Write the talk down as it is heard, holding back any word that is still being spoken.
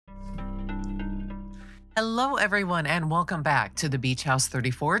Hello, everyone, and welcome back to the Beach House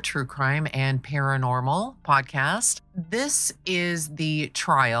 34 True Crime and Paranormal podcast. This is the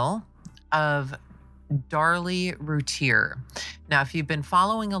trial of Darlie Routier. Now, if you've been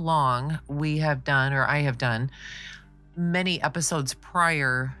following along, I have done many episodes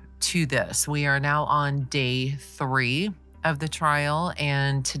prior to this. We are now on day 3 of the trial,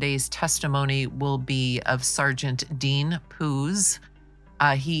 and today's testimony will be of Sergeant Dean Poos.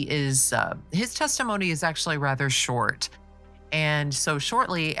 His testimony is actually rather short. And so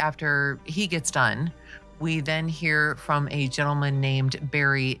shortly after he gets done, we then hear from a gentleman named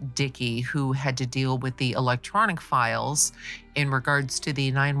Barry Dickey, who had to deal with the electronic files in regards to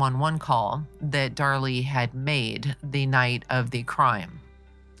the 911 call that Darlie had made the night of the crime.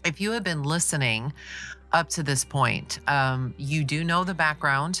 If you have been listening up to this point, you do know the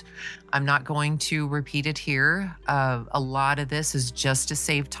background. I'm not going to repeat it here. A lot of this is just to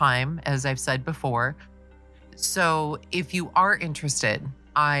save time, as I've said before. So if you are interested,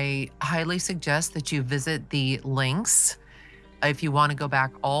 I highly suggest that you visit the links. If you want to go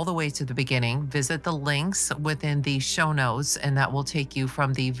back all the way to the beginning, visit the links within the show notes, and that will take you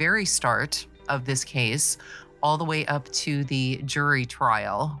from the very start of this case all the way up to the jury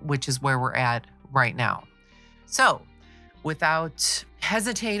trial, which is where we're at right now. So, without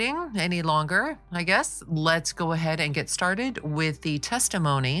hesitating any longer, I guess, let's go ahead and get started with the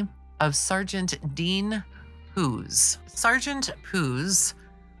testimony of Sergeant Dean Poos. Sergeant Poos,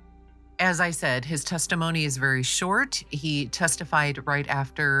 as I said, his testimony is very short. He testified right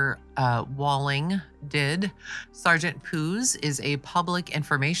after Walling did. Sergeant Poos is a public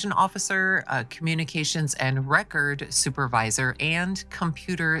information officer, a communications and record supervisor, and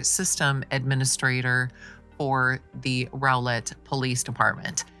computer system administrator for the Rowlett Police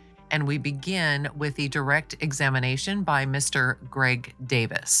Department. And we begin with the direct examination by Mr. Greg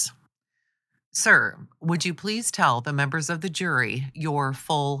Davis. Sir, would you please tell the members of the jury your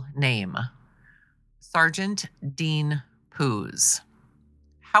full name? Sergeant Dean Poos.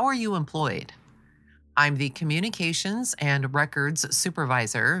 How are you employed? I'm the Communications and Records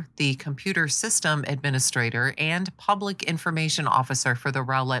Supervisor, the Computer System Administrator, and Public Information Officer for the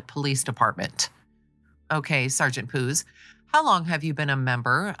Rowlett Police Department. Okay, Sergeant Poos, how long have you been a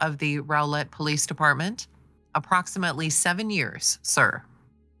member of the Rowlett Police Department? Approximately 7 years, sir.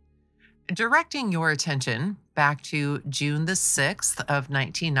 Directing your attention back to June the 6th of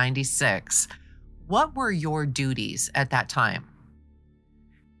 1996, what were your duties at that time?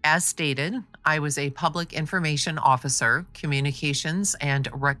 As stated, I was a public information officer, communications and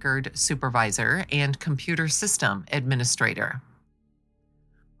record supervisor, and computer system administrator.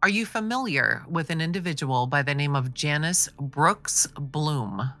 Are you familiar with an individual by the name of Janice Brooks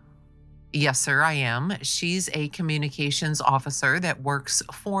Bloom? Yes, sir, I am. She's a communications officer that works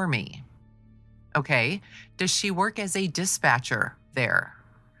for me. Okay. Does she work as a dispatcher there?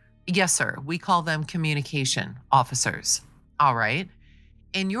 Yes, sir. We call them communication officers. All right.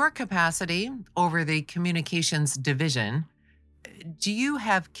 In your capacity over the communications division, do you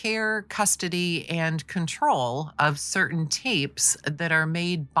have care, custody, and control of certain tapes that are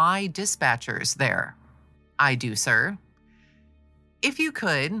made by dispatchers there? I do, sir. If you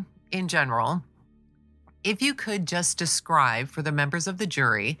could, in general, if you could just describe for the members of the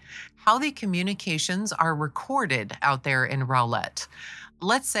jury how the communications are recorded out there in Rowlett.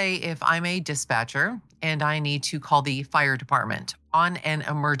 Let's say if I'm a dispatcher and I need to call the fire department on an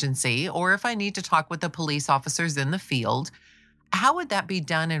emergency, or if I need to talk with the police officers in the field, how would that be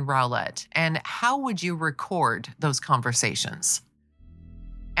done in Rowlett, and how would you record those conversations?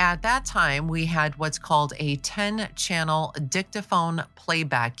 At that time, we had what's called a 10-channel dictaphone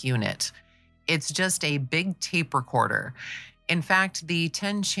playback unit. It's just a big tape recorder. In fact, the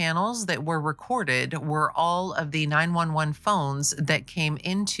 10 channels that were recorded were all of the 911 phones that came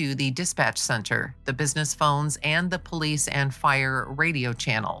into the dispatch center, the business phones, and the police and fire radio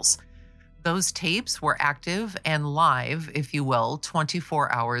channels. Those tapes were active and live, if you will,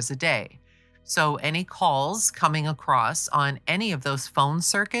 24 hours a day. So any calls coming across on any of those phone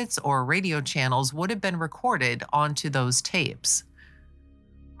circuits or radio channels would have been recorded onto those tapes.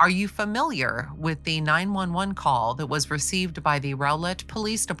 Are you familiar with the 911 call that was received by the Rowlett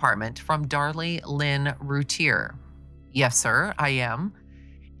Police Department from Darlie Lynn Routier? Yes, sir, I am.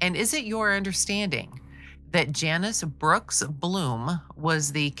 And is it your understanding that Janice Brooks Bloom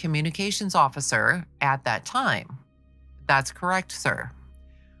was the communications officer at that time? That's correct, sir.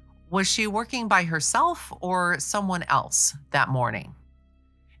 Was she working by herself or someone else that morning?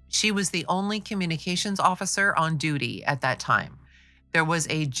 She was the only communications officer on duty at that time. There was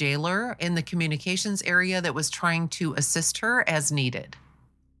a jailer in the communications area that was trying to assist her as needed.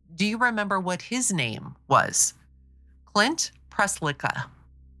 Do you remember what his name was? Clint Preslicka.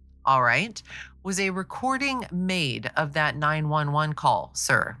 All right. Was a recording made of that 911 call,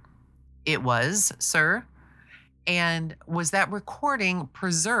 sir? It was, sir. And was that recording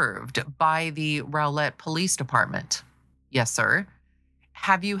preserved by the Rowlett Police Department? Yes, sir.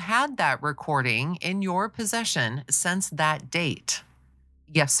 Have you had that recording in your possession since that date?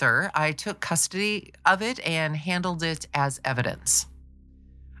 Yes, sir. I took custody of it and handled it as evidence.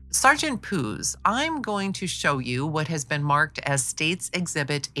 Sergeant Poos, I'm going to show you what has been marked as State's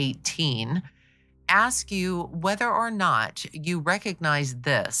Exhibit 18. Ask you whether or not you recognize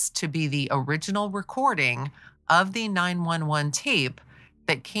this to be the original recording of the 911 tape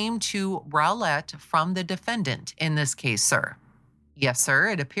that came to Rowlett from the defendant in this case, sir. Yes, sir,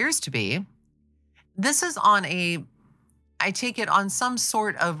 it appears to be. This is on I take it on some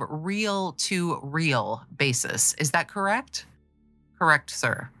sort of reel to reel basis. Is that correct? Correct,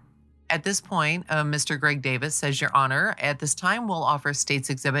 sir. At this point, Mr. Greg Davis says, Your Honor, at this time, we'll offer State's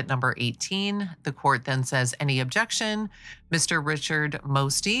Exhibit number 18. The court then says, any objection? Mr. Richard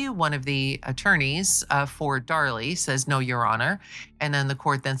Mosty, one of the attorneys for Darlie, says, no, Your Honor. And then the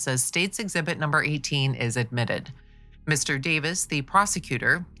court then says, State's Exhibit number 18 is admitted. Mr. Davis, the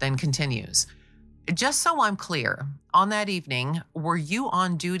prosecutor, then continues. Just so I'm clear, on that evening, were you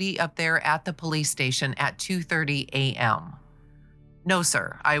on duty up there at the police station at 2:30 a.m.? No,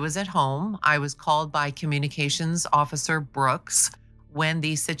 sir. I was at home. I was called by Communications Officer Brooks when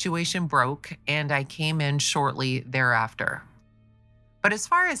the situation broke, and I came in shortly thereafter. But as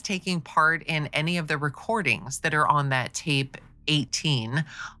far as taking part in any of the recordings that are on that tape 18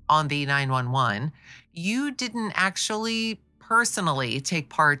 on the 911, you didn't actually personally take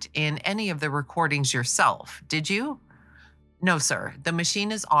part in any of the recordings yourself, did you? No, sir. The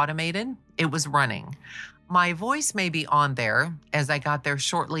machine is automated. It was running. My voice may be on there as I got there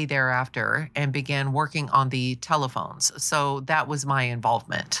shortly thereafter and began working on the telephones. So that was my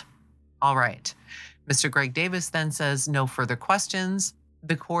involvement. All right. Mr. Greg Davis then says no further questions.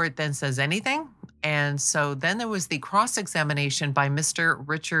 The court then says anything. And so then there was the cross-examination by Mr.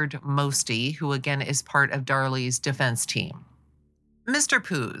 Richard Mosty, who again is part of Darlie's defense team. Mr.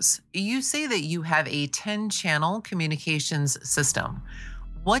 Poos, you say that you have a 10-channel communications system.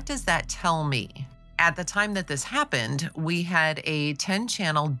 What does that tell me? At the time that this happened, we had a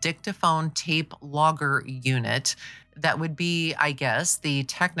 10-channel dictaphone tape logger unit that would be, I guess, the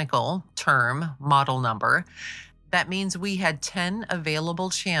technical term model number. That means we had 10 available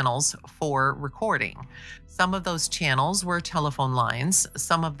channels for recording. Some of those channels were telephone lines.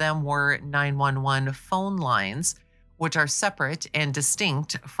 Some of them were 911 phone lines, which are separate and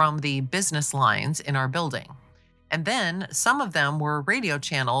distinct from the business lines in our building. And then some of them were radio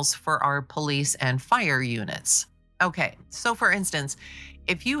channels for our police and fire units. Okay, so for instance,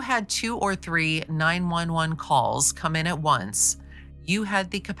 if you had 2 or 3 911 calls come in at once, you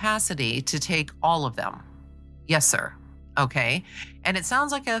had the capacity to take all of them. Yes, sir. Okay, and it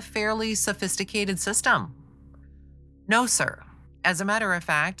sounds like a fairly sophisticated system. No, sir. As a matter of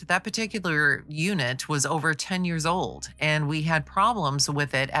fact, that particular unit was over 10 years old, and we had problems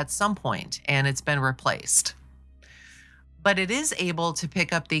with it at some point, and it's been replaced. But it is able to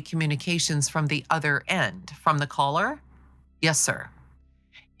pick up the communications from the other end, from the caller? Yes, sir.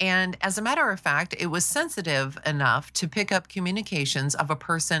 And as a matter of fact, it was sensitive enough to pick up communications of a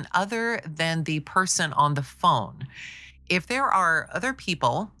person other than the person on the phone. If there are other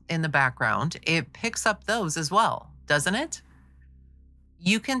people in the background, it picks up those as well, doesn't it?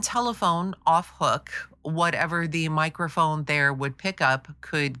 You can telephone off hook. Whatever the microphone there would pick up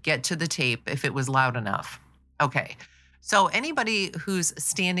could get to the tape if it was loud enough. Okay. So anybody who's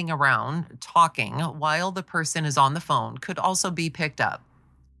standing around talking while the person is on the phone could also be picked up.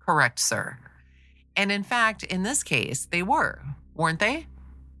 Correct, sir. And in fact, in this case, they weren't they?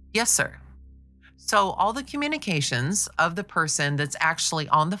 Yes, sir. So all the communications of the person that's actually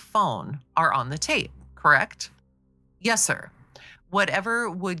on the phone are on the tape, correct? Yes, sir. Whatever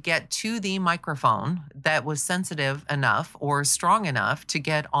would get to the microphone that was sensitive enough or strong enough to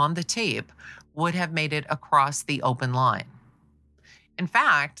get on the tape would have made it across the open line. In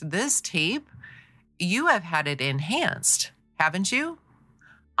fact, this tape, you have had it enhanced, haven't you?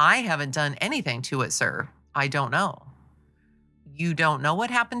 I haven't done anything to it, sir. I don't know. You don't know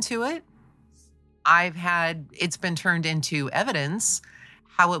what happened to it? It's been turned into evidence.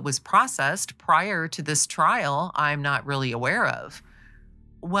 How it was processed prior to this trial, I'm not really aware of.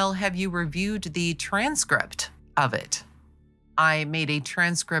 Well, have you reviewed the transcript of it? I made a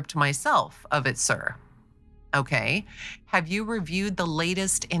transcript myself of it, sir. Okay. Have you reviewed the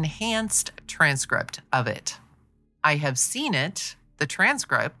latest enhanced transcript of it? I have seen it. the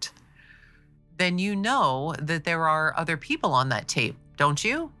transcript, then you know that there are other people on that tape, don't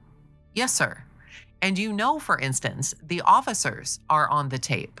you? Yes, sir. And you know, for instance, the officers are on the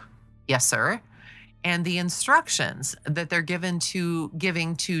tape. Yes, sir. And the instructions that they're giving to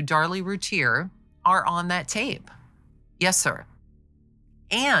Darlie Routier are on that tape. Yes, sir.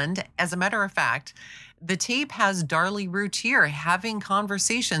 And as a matter of fact, the tape has Darlie Routier having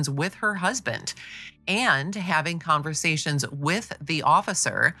conversations with her husband and having conversations with the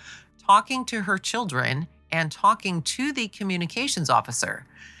officer, talking to her children and talking to the communications officer.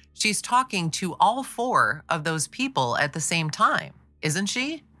 She's talking to all four of those people at the same time, isn't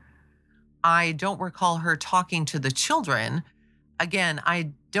she? I don't recall her talking to the children. Again, I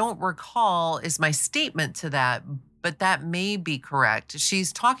don't recall is my statement to that, but that may be correct.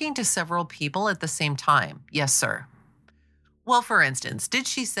 She's talking to several people at the same time. Yes, sir. Well, for instance, did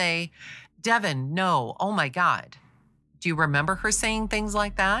she say, Devin, no, oh my God? Do you remember her saying things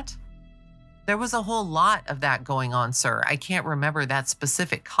like that? There was a whole lot of that going on, sir. I can't remember that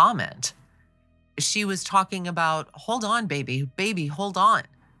specific comment. She was talking about, hold on, baby, hold on.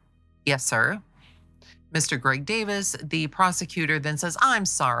 Yes, sir. Mr. Greg Davis, the prosecutor, then says, I'm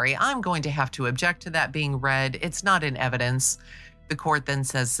sorry, I'm going to have to object to that being read. It's not in evidence. The court then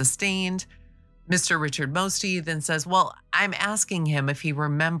says sustained. Mr. Richard Mosty then says, well, I'm asking him if he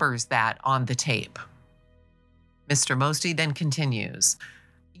remembers that on the tape. Mr. Mosty then continues,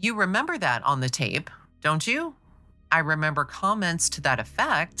 you remember that on the tape, don't you? I remember comments to that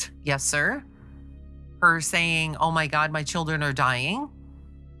effect. Yes, sir. Her saying, oh my God, my children are dying.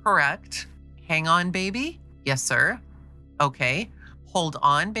 Correct. Hang on, baby. Yes, sir. Okay. Hold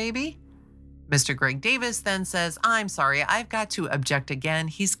on, baby. Mr. Greg Davis then says, I'm sorry, I've got to object again.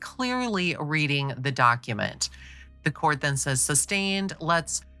 He's clearly reading the document. The court then says sustained.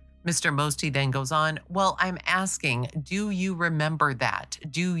 Mr. Mosty then goes on, well, I'm asking, do you remember that?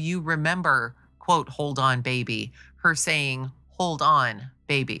 Do you remember, quote, hold on, baby? Her saying, hold on,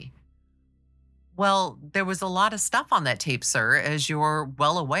 baby. Well, there was a lot of stuff on that tape, sir, as you're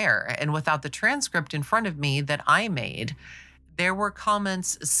well aware. And without the transcript in front of me that I made, there were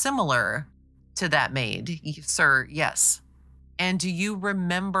comments similar to that made, sir, yes. And do you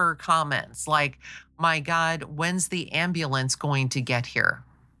remember comments like, my God, when's the ambulance going to get here?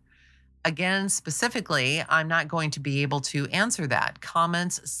 Again, specifically, I'm not going to be able to answer that.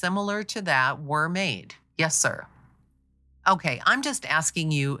 Comments similar to that were made. Yes, sir. Okay, I'm just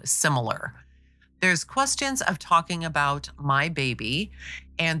asking you similar. There's questions of talking about my baby,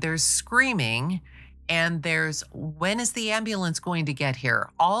 and there's screaming, and there's when is the ambulance going to get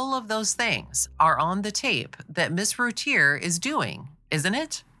here? All of those things are on the tape that Miss Routier is doing, isn't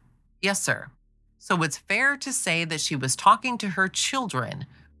it? Yes, sir. So it's fair to say that she was talking to her children,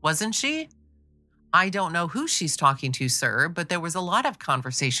 wasn't she? I don't know who she's talking to, sir, but there was a lot of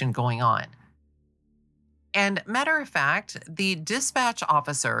conversation going on. And matter of fact, the dispatch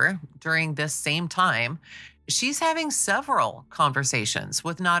officer during this same time, she's having several conversations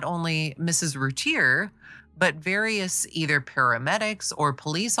with not only Mrs. Routier, but various either paramedics or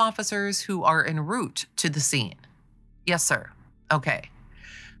police officers who are en route to the scene. Yes, sir. Okay.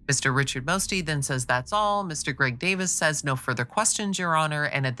 Mr. Richard Mosty then says that's all. Mr. Greg Davis says no further questions, Your Honor.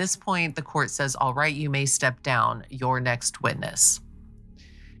 And at this point, the court says, all right, you may step down, your next witness.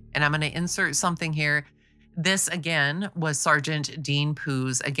 And I'm going to insert something here. This, again, was Sergeant Dean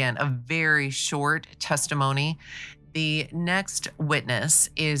Poo's, again, a very short testimony. The next witness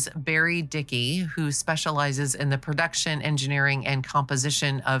is Barry Dickey, who specializes in the production, engineering, and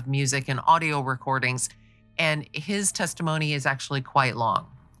composition of music and audio recordings. And his testimony is actually quite long.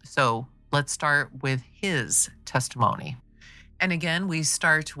 So let's start with his testimony. And again, we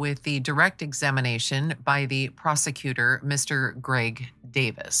start with the direct examination by the prosecutor, Mr. Greg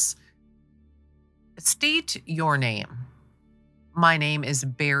Davis. State your name. My name is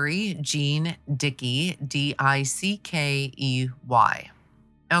Barry Jean Dickey, Dickey.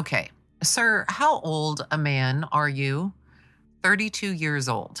 Okay. Sir, how old a man are you? 32 years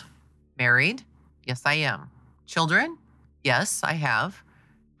old. Married? Yes, I am. Children? Yes, I have.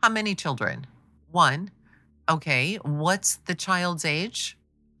 How many children? 1. Okay. What's the child's age?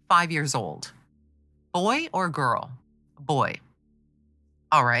 5 years old. Boy or girl? Boy.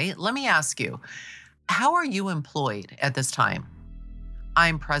 All right. Let me ask you, how are you employed at this time?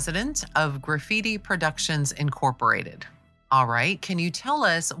 I'm president of Graffiti Productions Incorporated. All right. Can you tell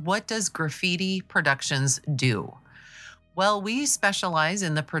us, what does Graffiti Productions do? Well, we specialize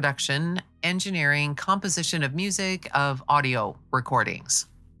in the production, engineering, composition of music, of audio recordings.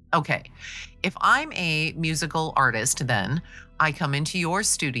 Okay. If I'm a musical artist, then I come into your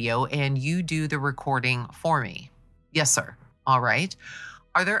studio and you do the recording for me. Yes, sir. All right.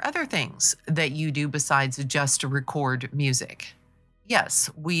 Are there other things that you do besides just record music? Yes,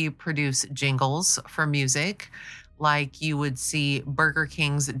 we produce jingles for music, like you would see Burger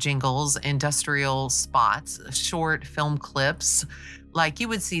King's jingles, industrial spots, short film clips, like you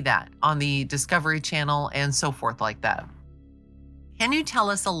would see that on the Discovery Channel and so forth, like that. Can you tell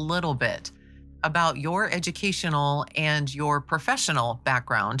us a little bit about your educational and your professional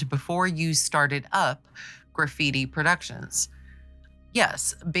background before you started up Graffiti Productions?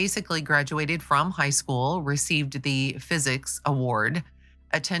 Yes, basically graduated from high school, received the physics award,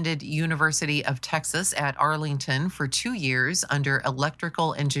 attended University of Texas at Arlington for 2 years under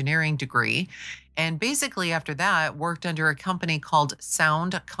electrical engineering degree, and basically after that worked under a company called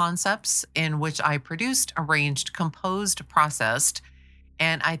Sound Concepts in which I produced, arranged, composed, processed,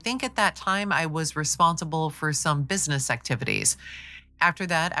 and I think at that time I was responsible for some business activities. After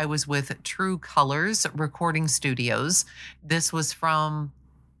that, I was with True Colors Recording Studios. This was from,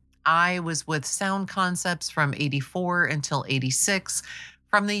 I was with Sound Concepts from 84 until 86.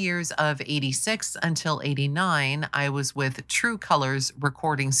 From the years of 86 until 89, I was with True Colors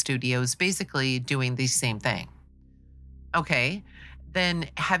Recording Studios, basically doing the same thing. Okay, then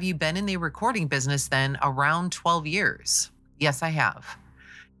have you been in the recording business then around 12 years? Yes, I have.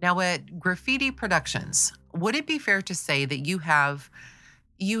 Now at Graffiti Productions, would it be fair to say that you have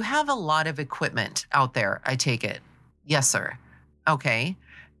a lot of equipment out there, I take it? Yes, sir. Okay.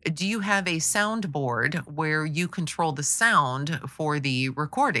 Do you have a soundboard where you control the sound for the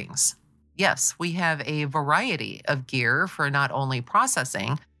recordings? Yes, we have a variety of gear for not only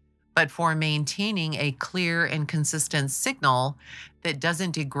processing, but for maintaining a clear and consistent signal that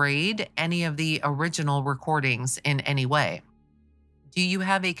doesn't degrade any of the original recordings in any way. Do you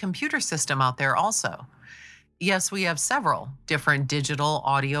have a computer system out there also? Yes, we have several different digital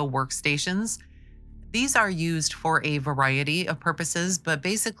audio workstations. These are used for a variety of purposes, but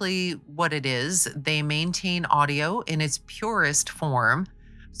basically, what it is, they maintain audio in its purest form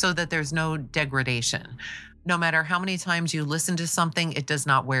so that there's no degradation. No matter how many times you listen to something, it does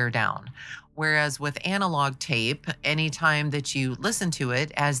not wear down. Whereas with analog tape, anytime that you listen to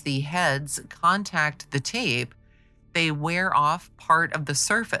it, as the heads contact the tape, they wear off part of the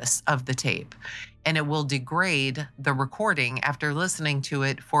surface of the tape and it will degrade the recording after listening to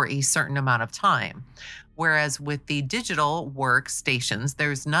it for a certain amount of time. Whereas with the digital workstations,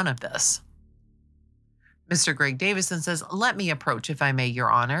 there's none of this. Mr. Greg Davison says, "Let me approach, if I may,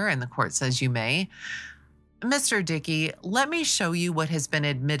 Your Honor." And the court says, "You may." Mr. Dickey, let me show you what has been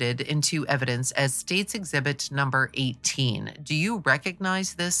admitted into evidence as State's Exhibit number 18. Do you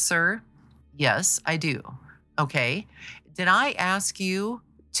recognize this, sir? Yes, I do. Okay. Did I ask you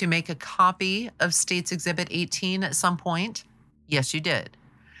to make a copy of State's Exhibit 18 at some point? Yes, you did.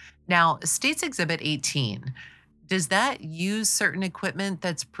 Now, State's Exhibit 18, does that use certain equipment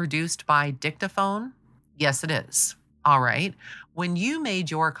that's produced by dictaphone? Yes, it is. All right. When you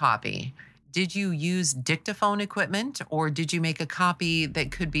made your copy, did you use dictaphone equipment or did you make a copy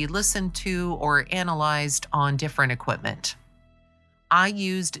that could be listened to or analyzed on different equipment? I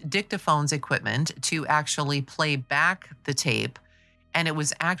used dictaphone's equipment to actually play back the tape, and it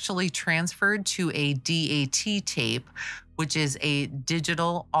was actually transferred to a DAT tape, which is a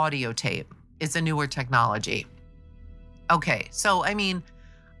digital audio tape. It's a newer technology. Okay, so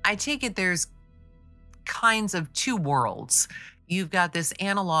I take it there's kinds of two worlds. You've got this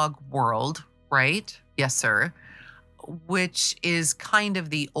analog world, right? Yes, sir. Which is kind of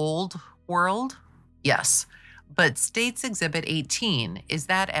the old world? Yes. But State's Exhibit 18, is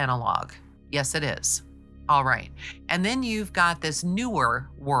that analog? Yes, it is. All right. And then you've got this newer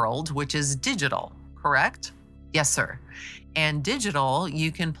world, which is digital, correct? Yes, sir. And digital,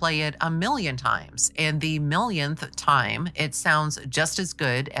 you can play it 1,000,000 times. And the millionth time, it sounds just as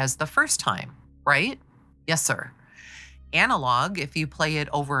good as the first time, right? Yes, sir. Analog, if you play it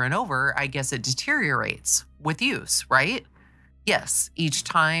over and over, I guess it deteriorates with use, right? Yes. Each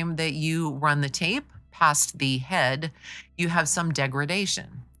time that you run the tape past the head, you have some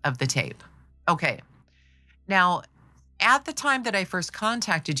degradation of the tape. Okay. Now, at the time that I first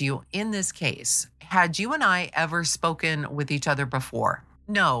contacted you in this case, had you and I ever spoken with each other before?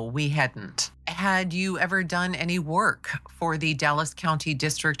 No, we hadn't. Had you ever done any work for the Dallas County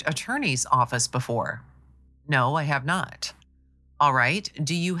District Attorney's Office before? No, I have not. All right.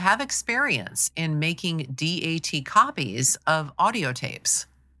 Do you have experience in making DAT copies of audio tapes?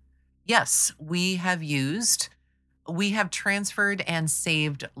 Yes, we have transferred and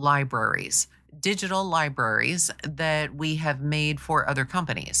saved libraries, digital libraries that we have made for other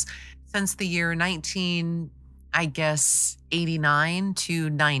companies since the year 89 to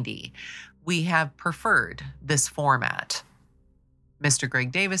 90. We have preferred this format. Mr.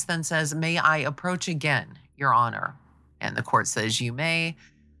 Greg Davis then says, "May I approach again, Your Honor?" And the court says, "You may."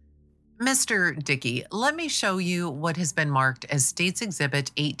 Mr. Dickey, let me show you what has been marked as State's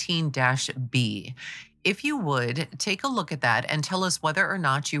Exhibit 18-B. If you would, take a look at that and tell us whether or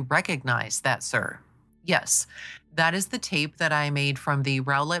not you recognize that, sir. Yes, that is the tape that I made from the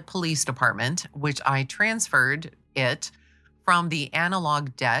Rowlett Police Department, which I transferred it from the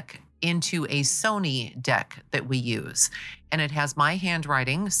analog deck into a Sony deck that we use. And it has my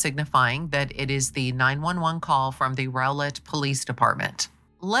handwriting signifying that it is the 911 call from the Rowlett Police Department.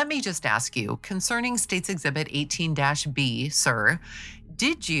 Let me just ask you, concerning State's Exhibit 18-B, sir,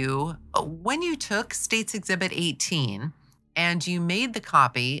 did you, when you took State's Exhibit 18 and you made the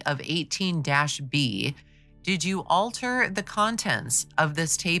copy of 18-B, did you alter the contents of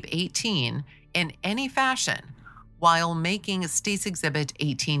this tape 18 in any fashion while making State's Exhibit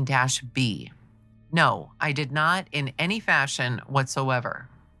 18-B? No, I did not in any fashion whatsoever.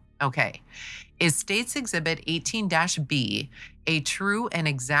 Okay. Is State's Exhibit 18-B a true and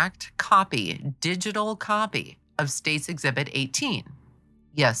exact copy, digital copy of State's Exhibit 18?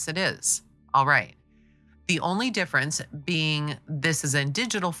 Yes, it is. All right. The only difference being this is in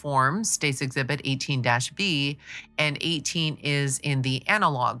digital form, State's Exhibit 18-B, and 18 is in the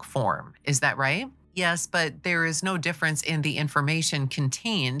analog form. Is that right? Yes, but there is no difference in the information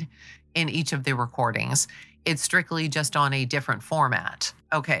contained in each of the recordings. It's strictly just on a different format.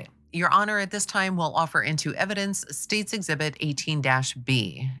 Okay. Your Honor, at this time, will offer into evidence State's Exhibit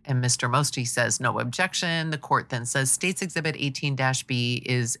 18-B. And Mr. Mosty says no objection. The court then says State's Exhibit 18-B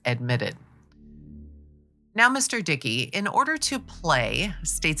is admitted. Now, Mr. Dickey, in order to play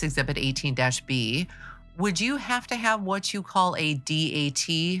State's Exhibit 18-B, would you have to have what you call a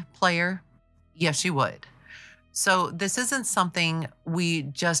DAT player? Yes, you would. So this isn't something we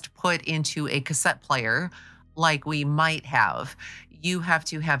just put into a cassette player like we might have. You have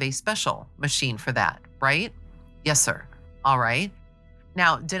to have a special machine for that, right? Yes, sir. All right.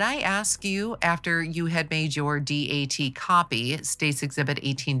 Now, did I ask you after you had made your DAT copy, State's Exhibit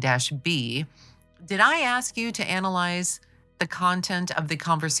 18-B, did I ask you to analyze the content of the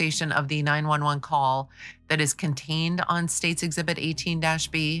conversation of the 911 call that is contained on State's Exhibit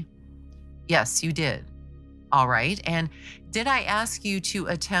 18-B? Yes, you did. All right. And did I ask you to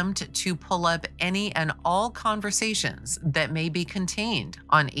attempt to pull up any and all conversations that may be contained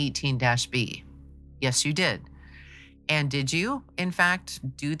on 18-B? Yes, you did. And did you, in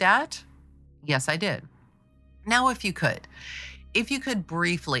fact, do that? Yes, I did. Now, if you could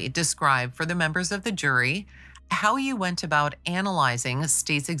briefly describe for the members of the jury how you went about analyzing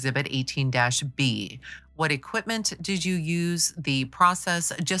State's Exhibit 18-B. What equipment did you use? The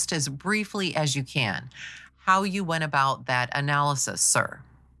process, just as briefly as you can. How you went about that analysis, sir.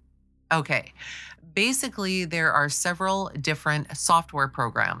 Okay. Basically, there are several different software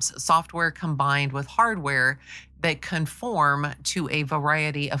programs, software combined with hardware that conform to a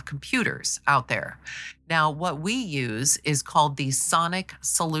variety of computers out there. Now, what we use is called the Sonic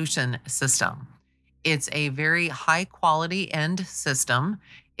Solution System. It's a very high quality end system.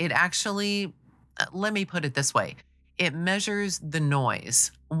 It actually, let me put it this way. It measures the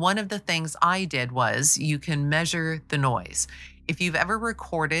noise. One of the things I did was you can measure the noise. If you've ever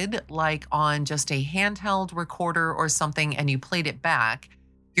recorded like on just a handheld recorder or something and you played it back,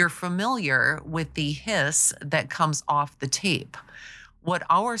 you're familiar with the hiss that comes off the tape. What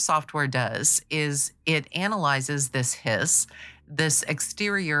our software does is it analyzes this hiss, this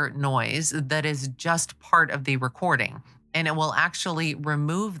exterior noise that is just part of the recording, and it will actually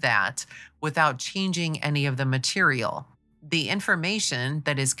remove that without changing any of the material, the information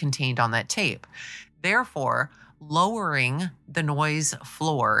that is contained on that tape. Therefore, lowering the noise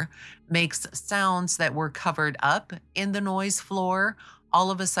floor makes sounds that were covered up in the noise floor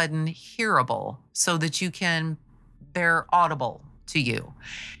all of a sudden hearable so that they're audible to you.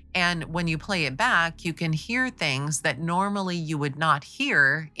 And when you play it back, you can hear things that normally you would not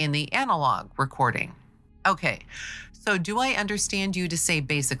hear in the analog recording. Okay, so do I understand you to say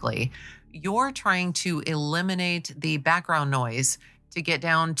basically, you're trying to eliminate the background noise to get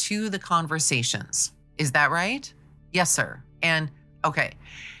down to the conversations? Is that right? Yes, sir. And okay.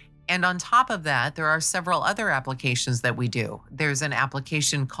 And on top of that, there are several other applications that we do. There's an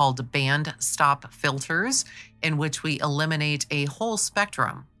application called band stop filters, in which we eliminate a whole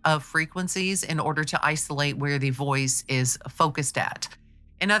spectrum of frequencies in order to isolate where the voice is focused at.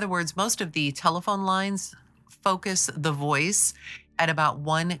 In other words, most of the telephone lines focus the voice at about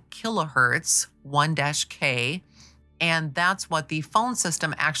 1 kilohertz, 1-K, and that's what the phone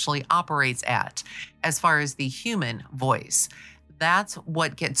system actually operates at as far as the human voice. That's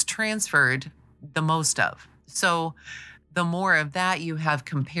what gets transferred the most of. So The more of that you have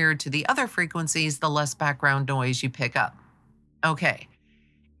compared to the other frequencies, the less background noise you pick up. Okay.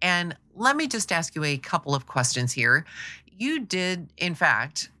 And let me just ask you a couple of questions here. You did, in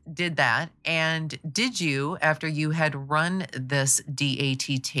fact, did that. And did you, after you had run this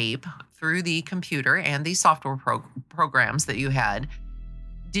DAT tape through the computer and the software programs that you had,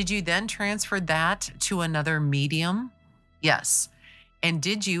 did you then transfer that to another medium? Yes. And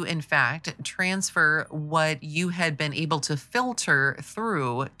did you, in fact, transfer what you had been able to filter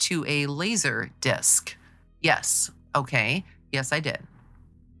through to a laser disc? Yes. Okay. Yes, I did.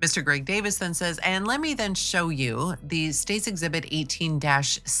 Mr. Greg Davis then says, and let me then show you the States Exhibit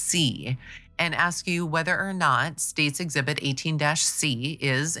 18-C and ask you whether or not States Exhibit 18-C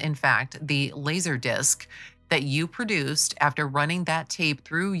is, in fact, the laser disc that you produced after running that tape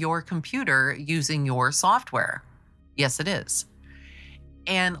through your computer using your software. Yes, it is.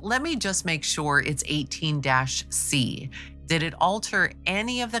 And let me just make sure it's 18-C. Did it alter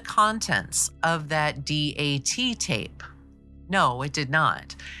any of the contents of that DAT tape? No, it did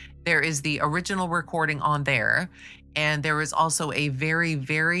not. There is the original recording on there, and there is also a very,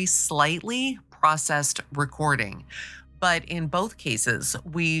 very slightly processed recording. But in both cases,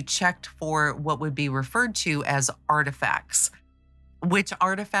 we checked for what would be referred to as artifacts, which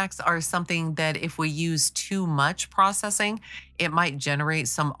artifacts are something that if we use too much processing, it might generate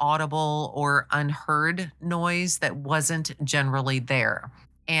some audible or unheard noise that wasn't generally there.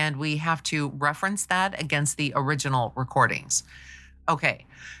 And we have to reference that against the original recordings. Okay,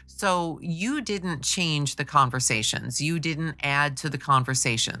 so you didn't change the conversations. You didn't add to the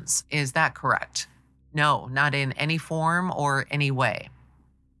conversations. Is that correct? No, not in any form or any way.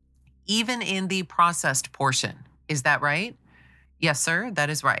 Even in the processed portion. Is that right? Yes, sir, that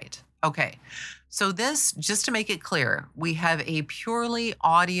is right. Okay, so this, just to make it clear, we have a purely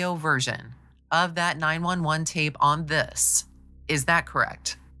audio version of that 911 tape on this. Is that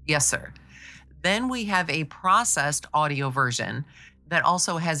correct? Yes, sir. Then we have a processed audio version that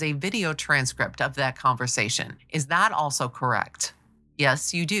also has a video transcript of that conversation. Is that also correct?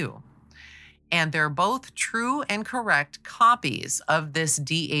 Yes, you do. And they're both true and correct copies of this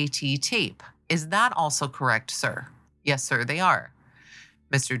DAT tape. Is that also correct, sir? Yes, sir, they are.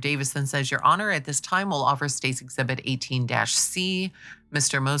 Mr. Davis then says, Your Honor, at this time we'll offer States Exhibit 18-C.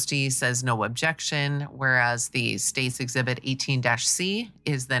 Mr. Mosty says no objection, whereas the States Exhibit 18-C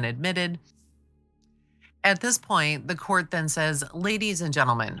is then admitted. At this point, the court then says, ladies and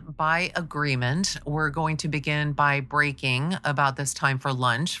gentlemen, by agreement, we're going to begin by breaking about this time for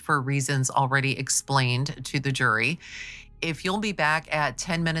lunch for reasons already explained to the jury. If you'll be back at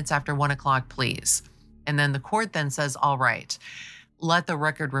 10 minutes after 1 o'clock, please. And then the court then says, all right, let the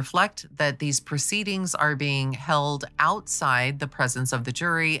record reflect that these proceedings are being held outside the presence of the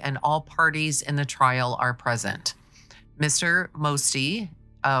jury and all parties in the trial are present. Mr. Mosty,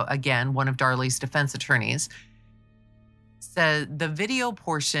 again, one of Darlie's defense attorneys, said the video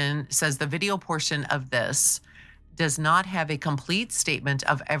portion of this does not have a complete statement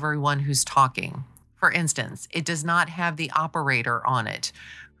of everyone who's talking. For instance, it does not have the operator on it,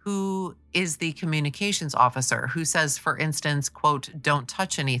 who is the communications officer, who says, for instance, quote, don't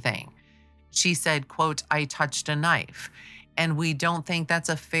touch anything. She said, quote, I touched a knife. And we don't think that's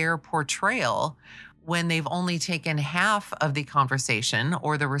a fair portrayal when they've only taken half of the conversation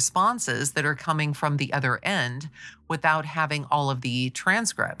or the responses that are coming from the other end without having all of the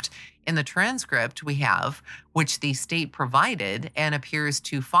transcript. In the transcript we have, which the state provided and appears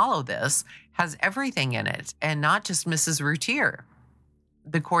to follow this, has everything in it and not just Mrs. Routier.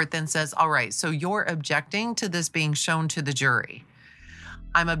 The court then says, all right, so you're objecting to this being shown to the jury.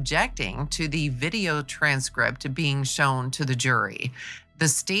 I'm objecting to the video transcript being shown to the jury. The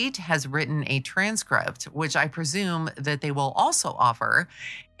state has written a transcript, which I presume that they will also offer,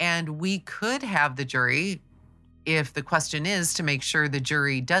 and we could have the jury, if the question is to make sure the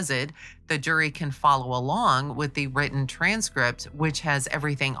jury does it, the jury can follow along with the written transcript, which has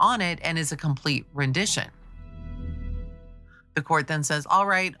everything on it and is a complete rendition. The court then says, all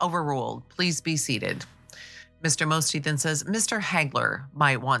right, overruled. Please be seated. Mr. Mosty then says, Mr. Hagler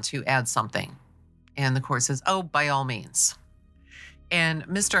might want to add something. And the court says, oh, by all means. And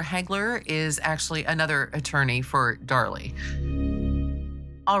Mr. Hagler is actually another attorney for Darlie.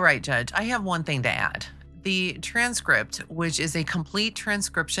 All right, Judge, I have one thing to add. The transcript, which is a complete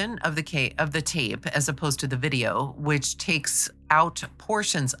transcription of the tape as opposed to the video, which takes out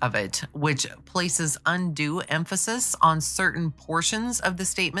portions of it, which places undue emphasis on certain portions of the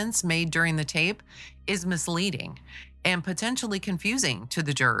statements made during the tape, is misleading and potentially confusing to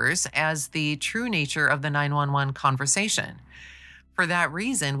the jurors as the true nature of the 911 conversation. For that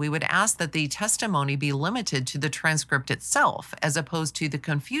reason, we would ask that the testimony be limited to the transcript itself, as opposed to the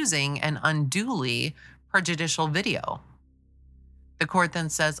confusing and unduly prejudicial video. The court then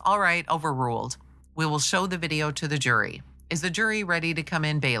says, all right, overruled. We will show the video to the jury. Is the jury ready to come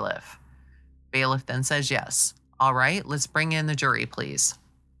in, bailiff? Bailiff then says yes. All right, let's bring in the jury, please.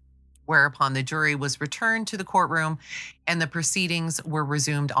 Whereupon the jury was returned to the courtroom and the proceedings were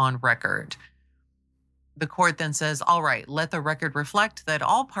resumed on record. The court then says, all right, let the record reflect that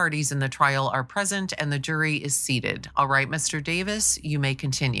all parties in the trial are present and the jury is seated. All right, Mr. Davis, you may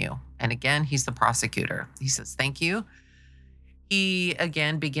continue. And again, he's the prosecutor. He says, thank you. He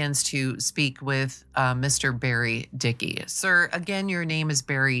again begins to speak with Mr. Barry Dickey. Sir, again, your name is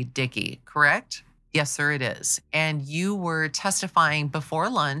Barry Dickey, correct? Yes, sir, it is. And you were testifying before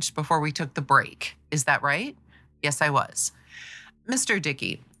lunch, before we took the break. Is that right? Yes, I was. Mr.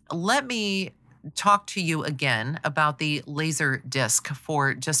 Dickey, let me talk to you again about the laser disc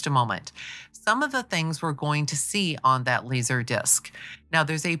for just a moment. Some of the things we're going to see on that laser disc. Now,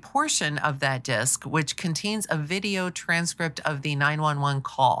 there's a portion of that disc which contains a video transcript of the 911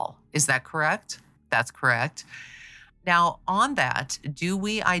 call. Is that correct? That's correct. Now, on that, do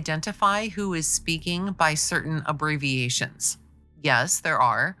we identify who is speaking by certain abbreviations? Yes, there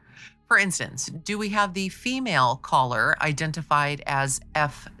are. For instance, do we have the female caller identified as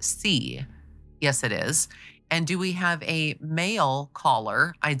FC? Yes, it is. And do we have a male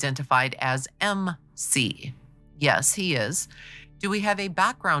caller identified as MC? Yes, he is. Do we have a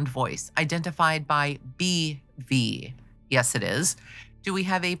background voice identified by BV? Yes, it is. Do we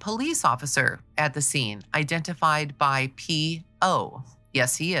have a police officer at the scene identified by PO?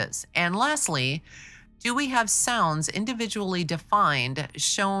 Yes, he is. And lastly, do we have sounds individually defined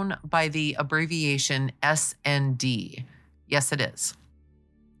shown by the abbreviation SND? Yes, it is.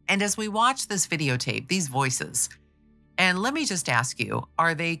 And as we watch this videotape, these voices, and let me just ask you,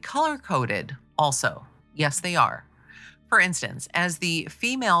 are they color-coded also? Yes, they are. For instance, as the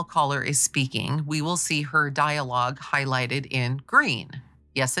female caller is speaking, we will see her dialogue highlighted in green.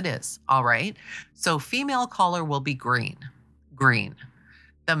 Yes, it is. All right. So female caller will be green. Green.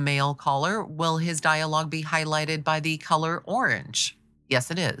 The male caller, will his dialogue be highlighted by the color orange?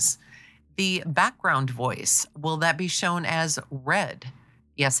 Yes, it is. The background voice, will that be shown as red?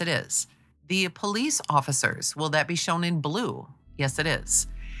 Yes, it is. The police officers, will that be shown in blue? Yes, it is.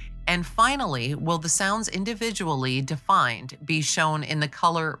 And finally, will the sounds individually defined be shown in the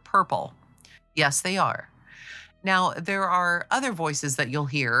color purple? Yes, they are. Now, there are other voices that you'll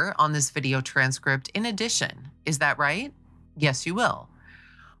hear on this video transcript in addition. Is that right? Yes, you will.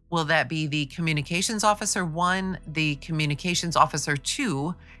 Will that be the communications officer 1, the communications officer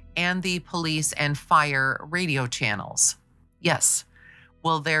 2, and the police and fire radio channels? Yes.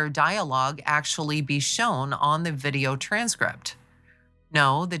 Will their dialogue actually be shown on the video transcript?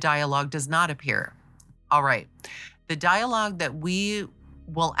 No, the dialogue does not appear. All right. The dialogue that we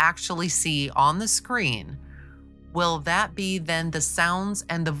will actually see on the screen, will that be then the sounds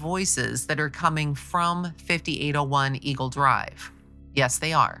and the voices that are coming from 5801 Eagle Drive? Yes,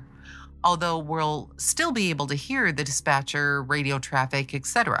 they are. Although we'll still be able to hear the dispatcher, radio traffic,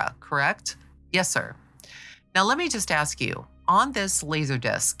 etc., correct? Yes, sir. Now, let me just ask you, on this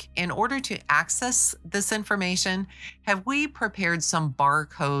Laserdisc, in order to access this information, have we prepared some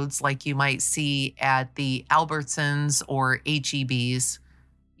barcodes like you might see at the Albertsons or HEBs?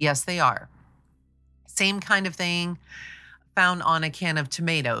 Yes, they are. Same kind of thing found on a can of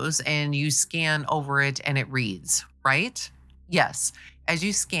tomatoes, and you scan over it and it reads, right? Yes. As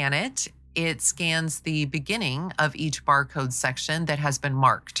you scan it, it scans the beginning of each barcode section that has been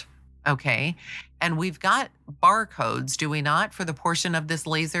marked. Okay. And we've got barcodes, do we not, for the portion of this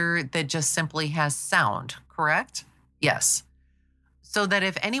laser that just simply has sound, correct? Yes. So that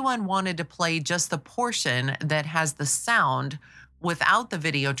if anyone wanted to play just the portion that has the sound without the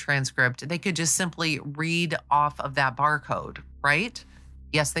video transcript, they could just simply read off of that barcode, right?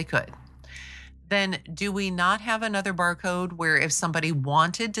 Yes, they could. Then do we not have another barcode where if somebody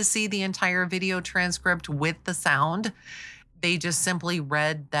wanted to see the entire video transcript with the sound, they just simply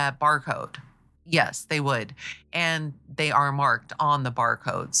read that barcode? Yes, they would. And they are marked on the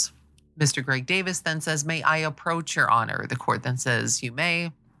barcodes. Mr. Greg Davis then says, "May I approach, Your Honor?" The court then says, "You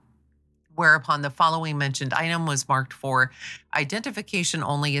may." Whereupon the following mentioned item was marked for identification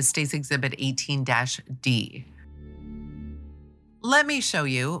only as State's Exhibit 18-D. Let me show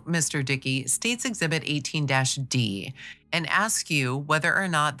you, Mr. Dickey, State's Exhibit 18-D and ask you whether or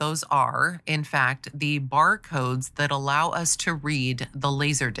not those are, in fact, the barcodes that allow us to read the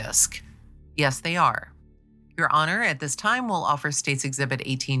Laserdisc. Yes, they are. Your Honor, at this time, we'll offer State's Exhibit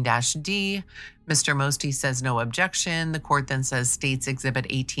 18-D. Mr. Mosty says no objection. The court then says State's Exhibit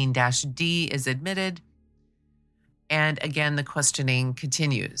 18-D is admitted. And again, the questioning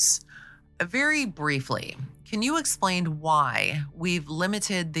continues. Very briefly, can you explain why we've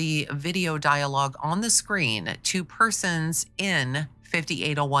limited the video dialogue on the screen to persons in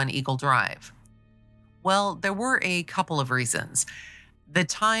 5801 Eagle Drive? Well, there were a couple of reasons. The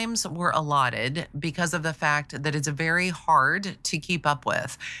times were allotted because of the fact that it's very hard to keep up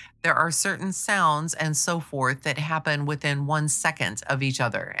with. There are certain sounds and so forth that happen within 1 second of each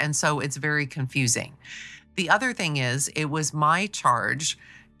other, and so it's very confusing. The other thing is, it was my charge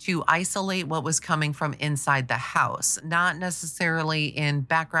to isolate what was coming from inside the house, not necessarily in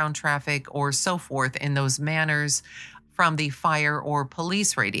background traffic or so forth in those manners from the fire or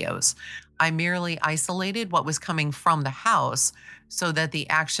police radios. I merely isolated what was coming from the house so that the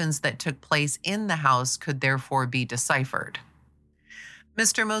actions that took place in the house could therefore be deciphered.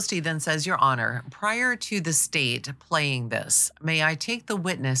 Mr. Mosty then says, Your Honor, prior to the state playing this, may I take the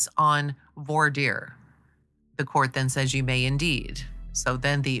witness on voir dire? The court then says you may indeed. So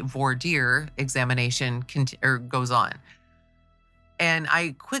then the voir dire examination goes on. And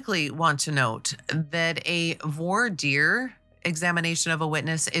I quickly want to note that a voir dire examination of a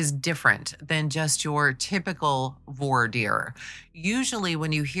witness is different than just your typical voir dire. Usually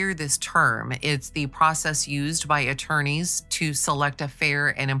when you hear this term, it's the process used by attorneys to select a fair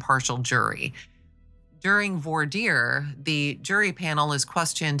and impartial jury. During voir dire, the jury panel is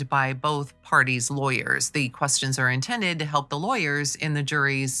questioned by both parties' lawyers. The questions are intended to help the lawyers in the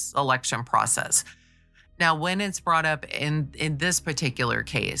jury's election process. Now, when it's brought up in this particular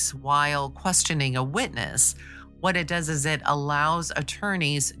case, while questioning a witness, what it does is it allows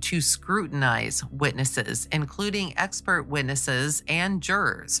attorneys to scrutinize witnesses, including expert witnesses and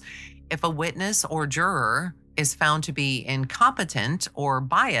jurors. If a witness or juror is found to be incompetent or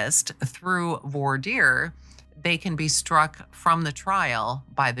biased through voir dire, they can be struck from the trial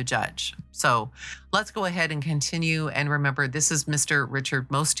by the judge. So let's go ahead and continue. And remember, this is Mr. Richard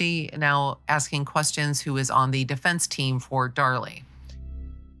Mosty now asking questions, who is on the defense team for Darlie.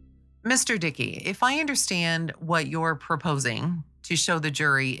 Mr. Dickey, if I understand what you're proposing to show the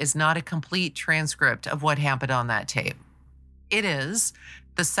jury is not a complete transcript of what happened on that tape. It is.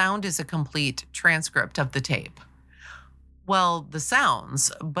 The sound is a complete transcript of the tape. Well, the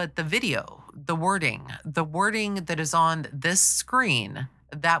sounds, but the video, the wording that is on this screen,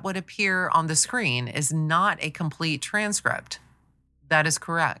 that would appear on the screen, is not a complete transcript. That is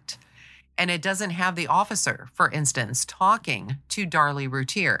correct. And it doesn't have the officer, for instance, talking to Darlie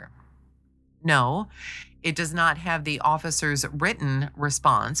Routier. No, it does not have the officer's written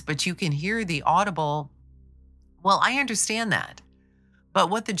response, but you can hear the audible. Well, I understand that.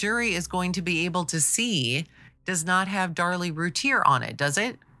 But what the jury is going to be able to see does not have Darlie Routier on it, does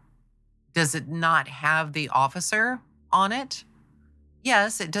it? Does it not have the officer on it?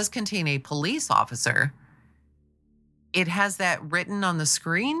 Yes, it does contain a police officer. It has that written on the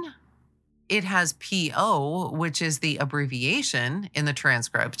screen. It has PO, which is the abbreviation in the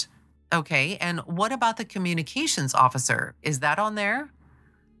transcript. Okay, and what about the communications officer? Is that on there?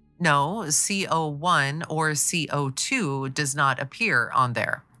 No, CO1 or CO2 does not appear on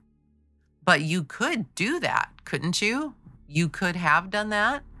there. But you could do that, couldn't you? You could have done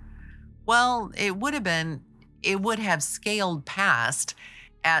that. Well, it would have scaled past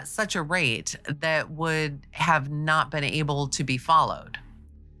at such a rate that would have not been able to be followed.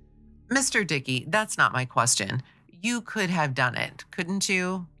 Mr. Dickey, that's not my question. You could have done it, couldn't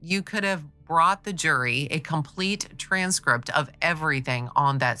you? You could have brought the jury a complete transcript of everything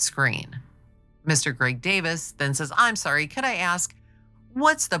on that screen. Mr. Greg Davis then says, I'm sorry, could I ask,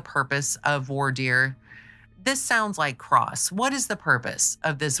 what's the purpose of voir dire? This sounds like cross. What is the purpose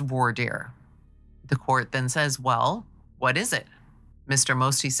of this voir dire? The court then says, well, what is it? Mr.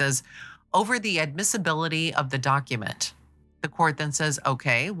 Mosty says, over the admissibility of the document. The court then says,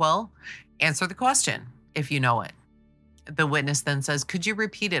 okay, well, answer the question if you know it. The witness then says, could you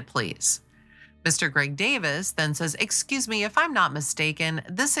repeat it, please? Mr. Greg Davis then says, excuse me, if I'm not mistaken,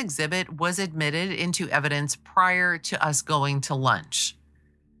 this exhibit was admitted into evidence prior to us going to lunch.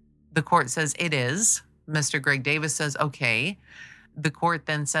 The court says it is. Mr. Greg Davis says, okay. The court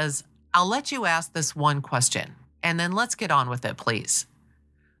then says, I'll let you ask this one question, and then let's get on with it, please.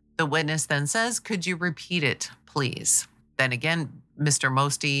 The witness then says, could you repeat it, please? Then again, Mr.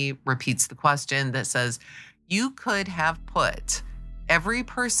 Mosty repeats the question that says, you could have put every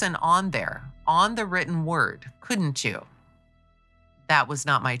person on there on the written word, couldn't you? That was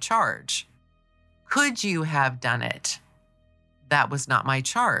not my charge. Could you have done it? That was not my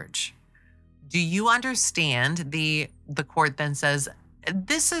charge. Do you understand? The court then says,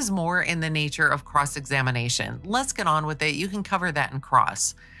 this is more in the nature of cross-examination. Let's get on with it. You can cover that in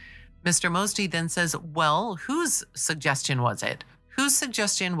cross. Mr. Mosty then says, well, whose suggestion was it? Whose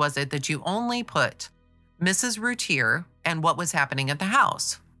suggestion was it that you only put Mrs. Routier and what was happening at the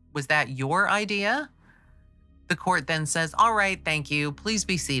house? Was that your idea? The court then says, all right, thank you. Please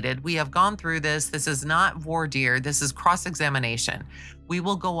be seated. We have gone through this. This is not voir dire. This is cross-examination. We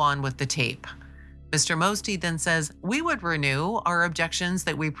will go on with the tape. Mr. Mosty then says, we would renew our objections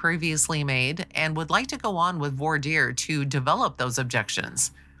that we previously made and would like to go on with voir dire to develop those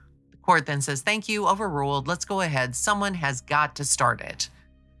objections. The court then says, thank you, overruled. Let's go ahead. Someone has got to start it.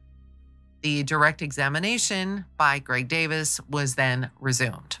 The direct examination by Greg Davis was then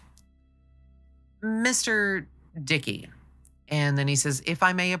resumed. Mr. Dickey. And then he says, if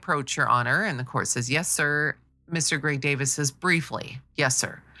I may approach, Your Honor. And the court says, yes, sir. Mr. Greg Davis says, briefly, yes,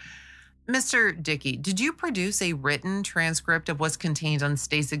 sir. Mr. Dickey, did you produce a written transcript of what's contained on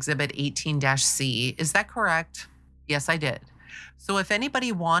State's Exhibit 18-C? Is that correct? Yes, I did. So if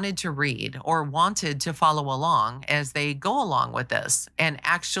anybody wanted to read or wanted to follow along as they go along with this and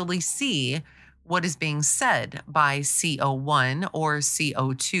actually see what is being said by CO1 or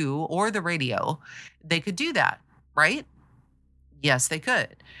CO2 or the radio, they could do that, right? Yes, they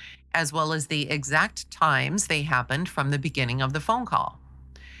could, as well as the exact times they happened from the beginning of the phone call.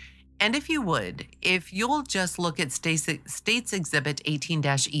 And if you would, if you'll just look at State's Exhibit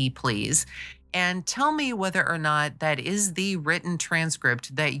 18-E, please, and tell me whether or not that is the written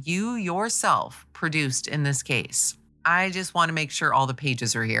transcript that you yourself produced in this case. I just want to make sure all the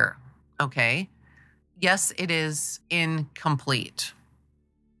pages are here. Okay. Yes, it is incomplete.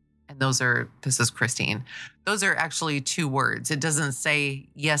 And this is Christine. Those are actually two words. It doesn't say,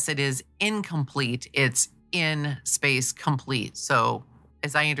 yes, it is incomplete. It's in space complete. So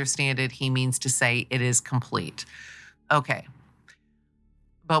as I understand it, he means to say it is complete. Okay.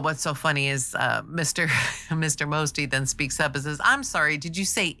 But what's so funny is Mr. Mosty then speaks up and says, I'm sorry, did you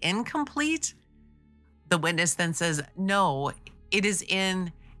say incomplete? The witness then says, no, it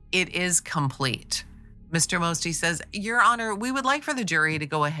is complete. Mr. Mosty says, Your Honor, we would like for the jury to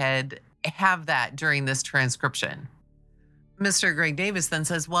go ahead and have that during this transcription. Mr. Greg Davis then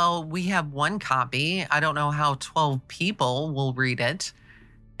says, well, we have one copy. I don't know how 12 people will read it.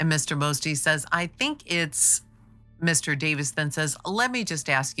 And Mr. Mosty says, I think it's... Mr. Davis then says, let me just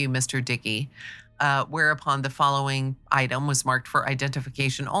ask you, Mr. Dickey, whereupon the following item was marked for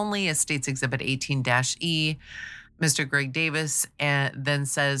identification only as State's Exhibit 18-E. Mr. Greg Davis then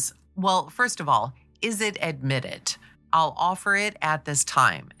says, well, first of all, is it admitted? I'll offer it at this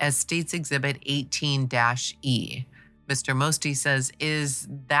time as State's Exhibit 18-E. Mr. Mosty says, is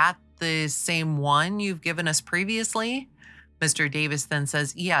that the same one you've given us previously? Mr. Davis then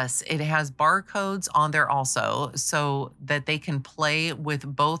says, yes, it has barcodes on there also so that they can play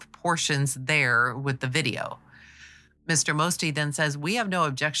with both portions there with the video. Mr. Mosty then says, we have no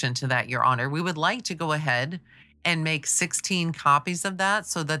objection to that, Your Honor. We would like to go ahead and make 16 copies of that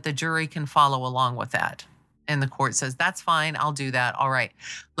so that the jury can follow along with that. And the court says, that's fine, I'll do that. All right,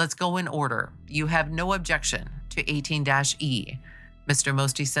 let's go in order. You have no objection to 18-E. Mr.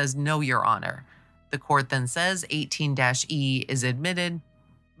 Mosty says, no, Your Honor. The court then says 18-E is admitted.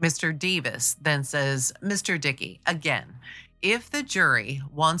 Mr. Davis then says, Mr. Dickey, again, if the jury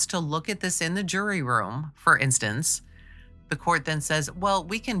wants to look at this in the jury room, for instance, the court then says, well,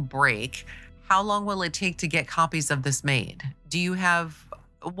 we can break. How long will it take to get copies of this made?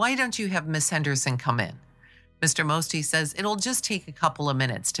 Why don't you have Miss Henderson come in? Mr. Mosty says, it'll just take a couple of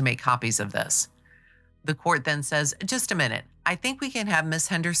minutes to make copies of this. The court then says, just a minute. I think we can have Miss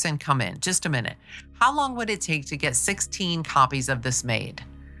Henderson come in. Just a minute. How long would it take to get 16 copies of this made?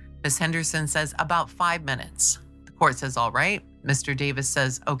 Miss Henderson says, about 5 minutes. The court says, all right. Mr. Davis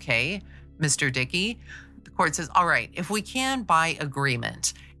says, okay. Mr. Dickey, the court says, all right. If we can, by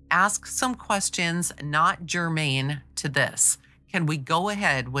agreement, ask some questions not germane to this. Can we go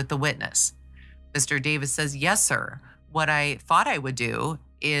ahead with the witness? Mr. Davis says, yes, sir. What I thought I would do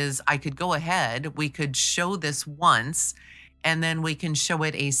is I could go ahead, we could show this once, and then we can show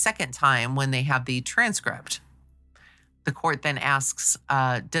it a second time when they have the transcript. The court then asks,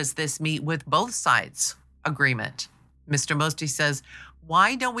 does this meet with both sides' agreement? Mr. Mosty says,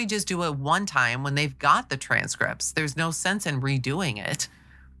 why don't we just do it one time when they've got the transcripts? There's no sense in redoing it.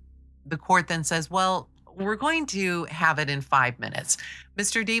 The court then says, well, we're going to have it in 5 minutes.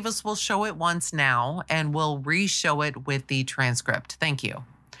 Mr. Davis will show it once now, and we'll re-show it with the transcript. Thank you.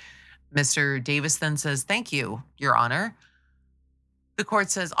 Mr. Davis then says, thank you, Your Honor. The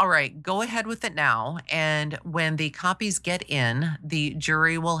court says, all right, go ahead with it now. And when the copies get in, the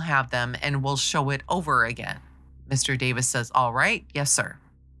jury will have them and will show it over again. Mr. Davis says, all right, yes, sir.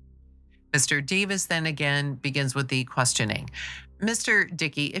 Mr. Davis then again begins with the questioning. Mr.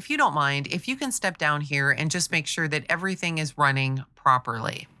 Dickey, if you don't mind, if you can step down here and just make sure that everything is running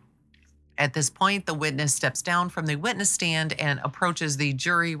properly. At this point, the witness steps down from the witness stand and approaches the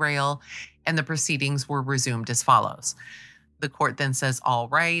jury rail, and the proceedings were resumed as follows. The court then says, all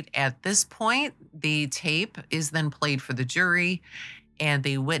right. At this point, the tape is then played for the jury, and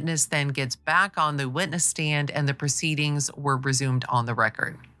the witness then gets back on the witness stand, and the proceedings were resumed on the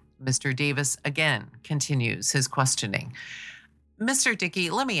record. Mr. Davis again continues his questioning. Mr. Dickey,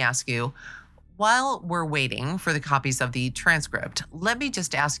 let me ask you, while we're waiting for the copies of the transcript, let me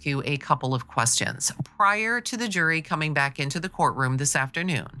just ask you a couple of questions. Prior to the jury coming back into the courtroom this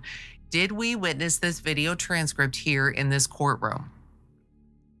afternoon, did we witness this video transcript here in this courtroom?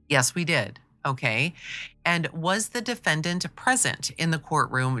 Yes, we did. Okay. And was the defendant present in the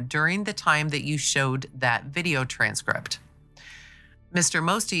courtroom during the time that you showed that video transcript? Mr.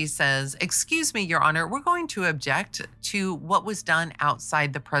 Mosty says, excuse me, Your Honor, we're going to object to what was done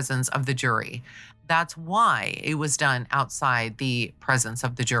outside the presence of the jury. That's why it was done outside the presence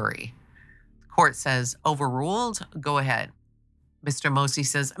of the jury. The court says, overruled. Go ahead. Mr. Mosty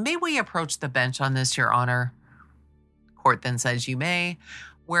says, may we approach the bench on this, Your Honor? Court then says, you may,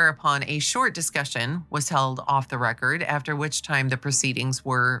 whereupon a short discussion was held off the record, after which time the proceedings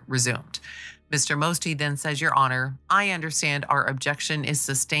were resumed. Mr. Mosty then says, Your Honor, I understand our objection is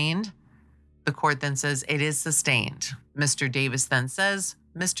sustained. The court then says, it is sustained. Mr. Davis then says,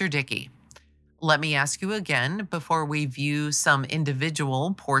 Mr. Dickey, let me ask you again, before we view some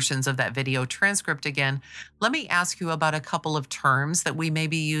individual portions of that video transcript again, let me ask you about a couple of terms that we may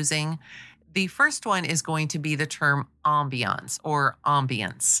be using. The first one is going to be the term ambiance or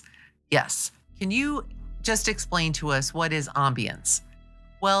ambience. Yes. Can you just explain to us what is ambience?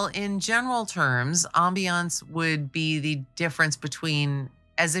 Well, in general terms, ambiance would be the difference between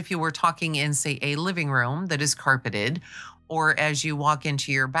as if you were talking in, say, a living room that is carpeted, or as you walk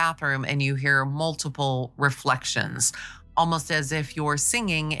into your bathroom and you hear multiple reflections, almost as if you're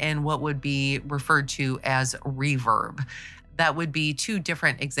singing in what would be referred to as reverb. That would be two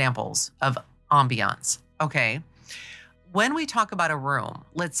different examples of ambiance. Okay. When we talk about a room,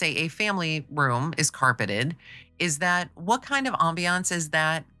 let's say a family room is carpeted, what kind of ambiance is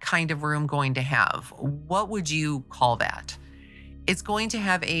that kind of room going to have? What would you call that? It's going to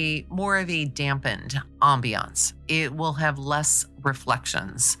have more of a dampened ambiance. It will have less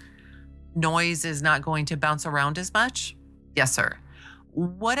reflections. Noise is not going to bounce around as much? Yes, sir.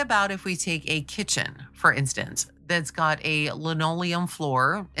 What about if we take a kitchen, for instance, that's got a linoleum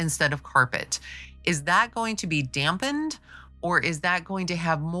floor instead of carpet? Is that going to be dampened, or is that going to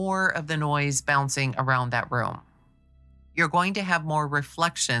have more of the noise bouncing around that room? You're going to have more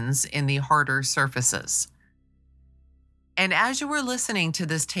reflections in the harder surfaces. And as you were listening to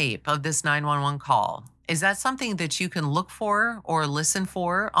this tape of this 911 call, is that something that you can look for or listen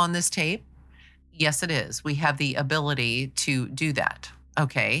for on this tape? Yes, it is. We have the ability to do that.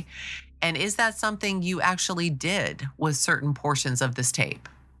 Okay. And is that something you actually did with certain portions of this tape?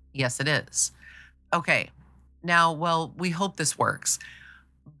 Yes, it is. Okay. Now, well, we hope this works,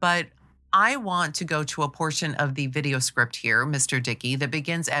 but I want to go to a portion of the video script here, Mr. Dickey, that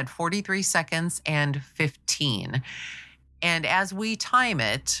begins at 43 seconds and 15. And as we time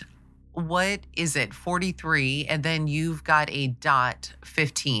it, what is it, 43, and then you've got a dot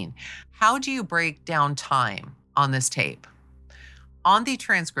 15. How do you break down time on this tape? On the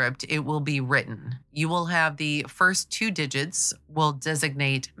transcript, it will be written. You will have the first two digits will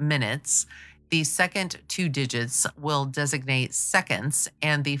designate minutes. The second two digits will designate seconds,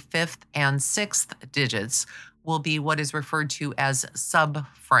 and the fifth and sixth digits will be what is referred to as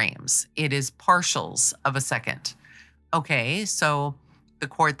subframes. It is partials of a second. Okay, so the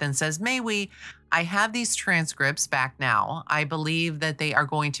court then says, I have these transcripts back now. I believe that they are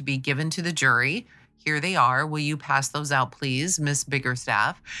going to be given to the jury. Here they are. Will you pass those out, please, Miss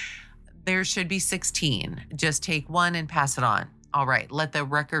Biggerstaff? There should be 16. Just take one and pass it on. All right, let the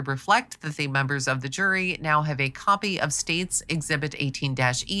record reflect that the members of the jury now have a copy of State's Exhibit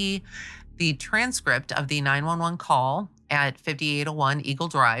 18-E, the transcript of the 911 call at 5801 Eagle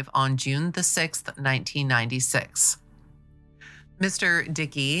Drive on June the 6th, 1996. Mr.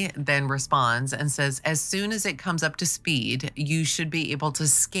 Dickey then responds and says, as soon as it comes up to speed, you should be able to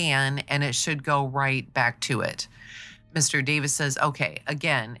scan and it should go right back to it. Mr. Davis says, okay,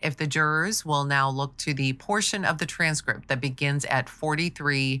 again, if the jurors will now look to the portion of the transcript that begins at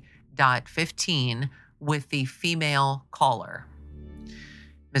 43.15 with the female caller.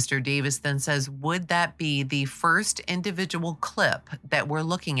 Mr. Davis then says, would that be the first individual clip that we're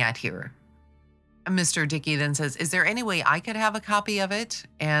looking at here? Mr. Dickey then says, is there any way I could have a copy of it?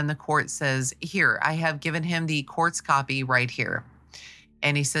 And the court says, here, I have given him the court's copy right here.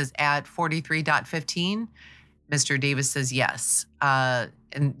 And he says, at 43.15, Mr. Davis says, yes.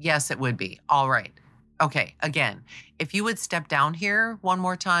 And yes, it would be. All right. Okay. Again, if you would step down here one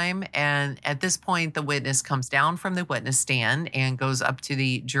more time. And at this point, the witness comes down from the witness stand and goes up to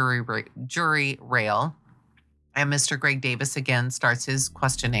the jury rail. And Mr. Greg Davis again starts his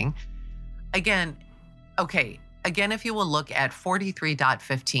questioning. Again, okay. Again, if you will look at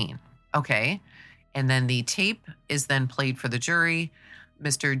 43.15. Okay. And then the tape is then played for the jury.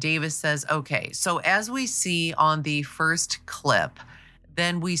 Mr. Davis says, okay, so as we see on the first clip,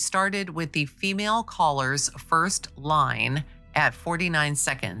 then we started with the female caller's first line at 49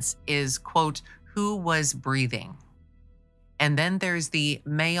 seconds is, quote, who was breathing? And then there's the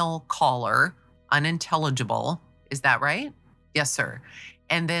male caller, unintelligible. Is that right? Yes, sir.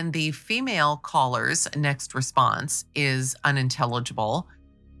 And then the female caller's next response is unintelligible.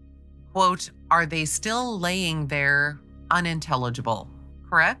 Quote, are they still laying there unintelligible?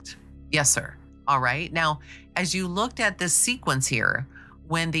 Correct? Yes, sir. All right. Now, as you looked at this sequence here,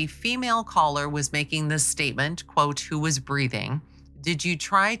 when the female caller was making this statement, quote, who was breathing, did you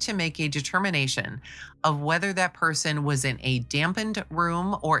try to make a determination of whether that person was in a dampened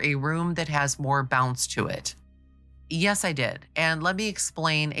room or a room that has more bounce to it? Yes, I did. And let me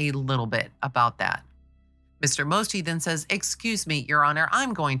explain a little bit about that. Mr. Mosty then says, excuse me, Your Honor,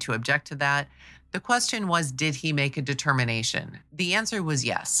 I'm going to object to that. The question was, did he make a determination? The answer was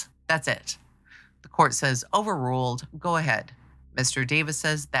yes. That's it. The court says, overruled. Go ahead. Mr. Davis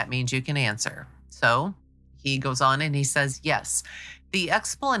says, that means you can answer. So he goes on and he says, yes. The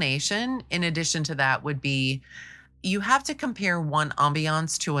explanation, in addition to that, would be you have to compare one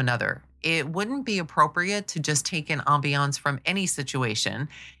ambiance to another. It wouldn't be appropriate to just take an ambiance from any situation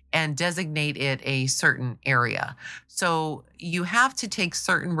and designate it a certain area. So you have to take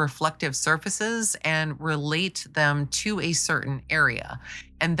certain reflective surfaces and relate them to a certain area.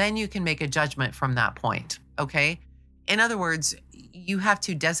 And then you can make a judgment from that point, okay? In other words, you have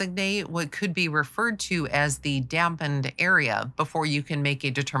to designate what could be referred to as the dampened area before you can make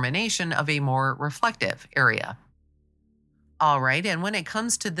a determination of a more reflective area. All right, and when it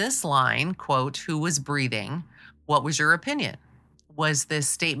comes to this line, quote, who was breathing, what was your opinion? Was this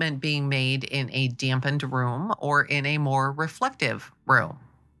statement being made in a dampened room or in a more reflective room?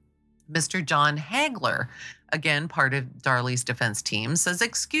 Mr. John Hagler, again, part of Darlie's defense team, says,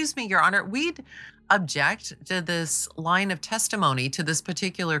 excuse me, Your Honor, we'd object to this line of testimony to this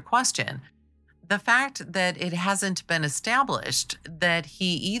particular question. The fact that it hasn't been established that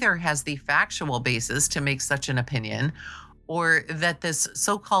he either has the factual basis to make such an opinion or that this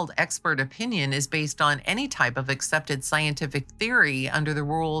so-called expert opinion is based on any type of accepted scientific theory under the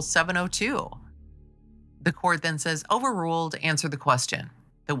Rule 702. The court then says, overruled, answer the question.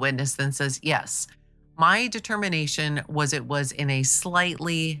 The witness then says, yes, my determination was it was in a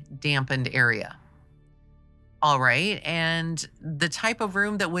slightly dampened area. All right, and the type of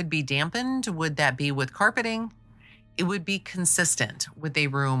room that would be dampened, would that be with carpeting? It would be consistent with a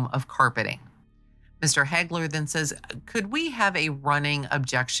room of carpeting. Mr. Hagler then says, could we have a running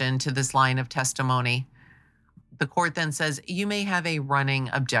objection to this line of testimony? The court then says, you may have a running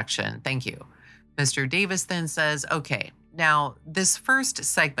objection. Thank you. Mr. Davis then says, okay, now this first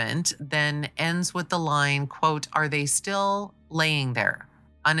segment then ends with the line, quote, are they still laying there?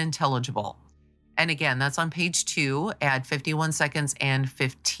 Unintelligible. And again, that's on page 2 at 51 seconds and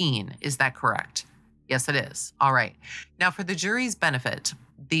 15. Is that correct? Yes, it is. All right. Now for the jury's benefit,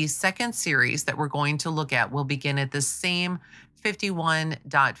 the second series that we're going to look at will begin at the same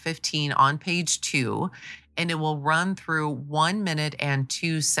 51.15 on page 2, and it will run through 1 minute and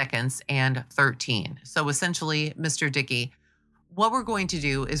 2 seconds and 13. So essentially, Mr. Dickey, what we're going to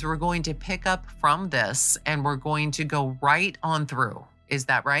do is we're going to pick up from this and we're going to go right on through. Is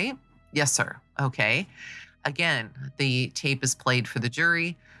that right? Yes, sir. Okay. Again, the tape is played for the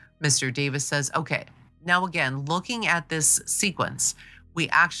jury. Mr. Davis says, okay. Now again, looking at this sequence, we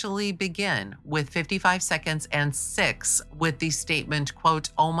actually begin with 55 seconds and 6 with the statement, quote,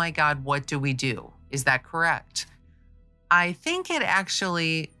 oh my God, what do we do? Is that correct? I think it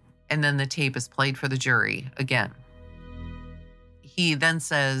actually, and then the tape is played for the jury again. He then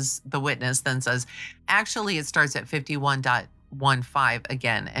says, the witness then says, actually it starts at 51.15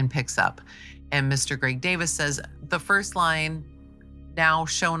 again and picks up. And Mr. Greg Davis says, the first line now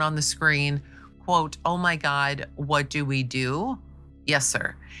shown on the screen, quote, oh my God, what do we do? Yes,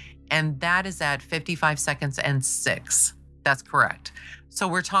 sir. And that is at 55 seconds and 6. That's correct. So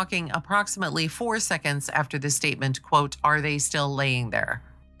we're talking approximately 4 seconds after the statement, quote, "Are they still laying there?"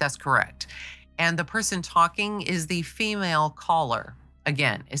 That's correct. And the person talking is the female caller.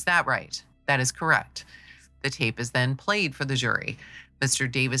 Again, is that right? That is correct. The tape is then played for the jury.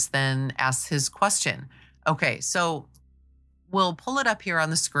 Mr. Davis then asks his question. Okay, so we'll pull it up here on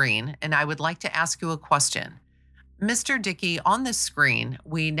the screen, and I would like to ask you a question. Mr. Dickey, on the screen,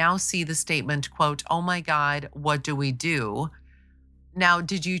 we now see the statement, quote, "Oh my God, what do we do?" Now,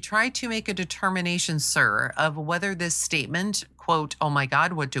 did you try to make a determination, sir, of whether this statement, quote, "Oh my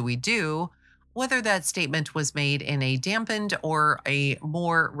God, what do we do?" whether that statement was made in a dampened or a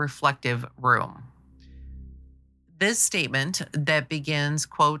more reflective room? This statement that begins,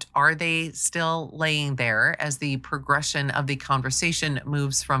 quote, "Are they still laying there?" as the progression of the conversation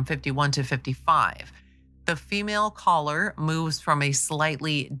moves from 51 to 55. The female caller moves from a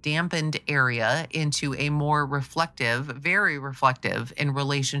slightly dampened area into a more reflective, very reflective in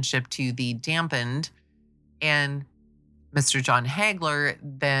relationship to the dampened. And Mr. John Hagler,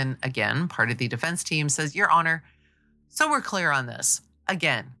 then again, part of the defense team, says, "Your Honor, so we're clear on this.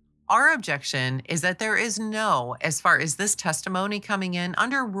 Again, our objection is that there is no, as far as this testimony coming in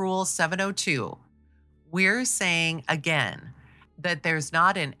under Rule 702, we're saying again that there's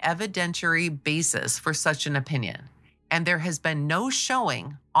not an evidentiary basis for such an opinion. And there has been no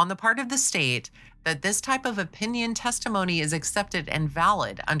showing on the part of the state that this type of opinion testimony is accepted and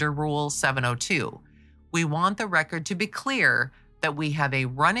valid under Rule 702. We want the record to be clear that we have a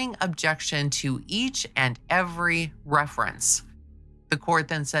running objection to each and every reference." The court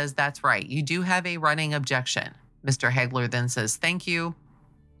then says, "That's right. You do have a running objection." Mr. Hagler then says, "Thank you."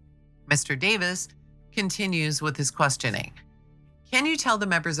 Mr. Davis continues with his questioning. "Can you tell the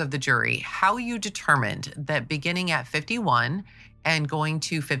members of the jury how you determined that beginning at 51 and going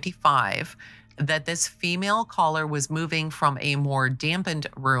to 55, that this female caller was moving from a more dampened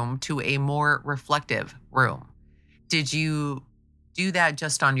room to a more reflective room? Did you do that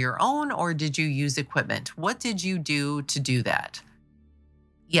just on your own, or did you use equipment? What did you do to do that?"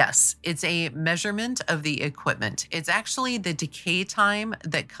 Yes, it's a measurement of the equipment. It's actually the decay time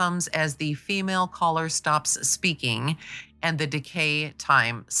that comes as the female caller stops speaking and the decay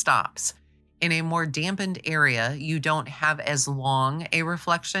time stops. In a more dampened area, you don't have as long a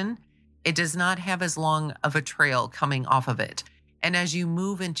reflection. It does not have as long of a trail coming off of it. And as you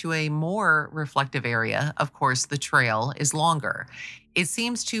move into a more reflective area, of course, the trail is longer. It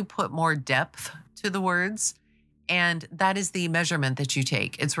seems to put more depth to the words. And that is the measurement that you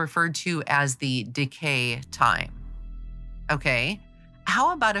take. It's referred to as the decay time. Okay.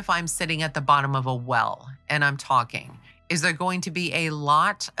 How about if I'm sitting at the bottom of a well and I'm talking? Is there going to be a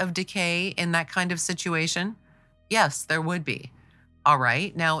lot of decay in that kind of situation? Yes, there would be. All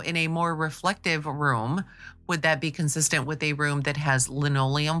right. Now, in a more reflective room, would that be consistent with a room that has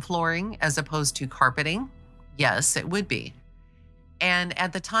linoleum flooring as opposed to carpeting? Yes, it would be. And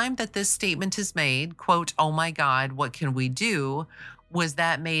at the time that this statement is made, quote, "Oh my God, what can we do?" was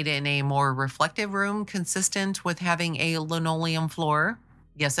that made in a more reflective room consistent with having a linoleum floor?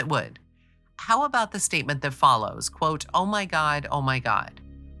 Yes, it would. How about the statement that follows, quote, "Oh my God, oh my God"?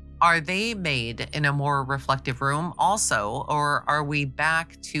 Are they made in a more reflective room also, or are we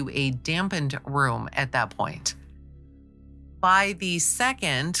back to a dampened room at that point? By the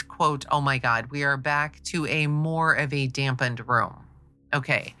second, quote, "Oh my God," we are back to a more of a dampened room.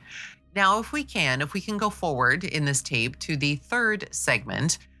 Okay. Now, if we can go forward in this tape to the third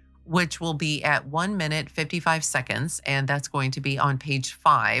segment, which will be at 1 minute, 55 seconds, and that's going to be on page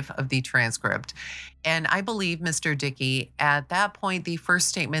 5 of the transcript. And I believe, Mr. Dickey, at that point, the first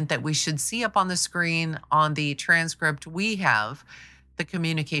statement that we should see up on the screen on the transcript, we have the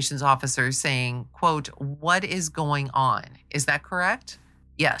communications officer saying, quote, "What is going on?" Is that correct?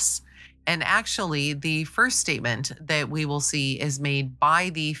 Yes. And actually, the first statement that we will see is made by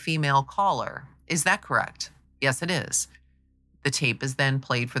the female caller. Is that correct? Yes, it is. The tape is then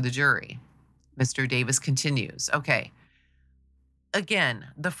played for the jury. Mr. Davis continues. Okay. Again,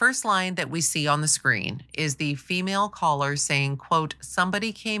 the first line that we see on the screen is the female caller saying, quote,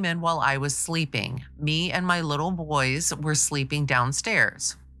 "Somebody came in while I was sleeping. Me and my little boys were sleeping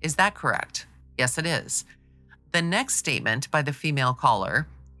downstairs." Is that correct? Yes, it is. The next statement by the female caller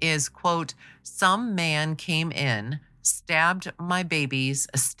is, quote, "Some man came in, stabbed my babies,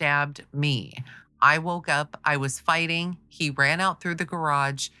 stabbed me. I woke up, I was fighting. He ran out through the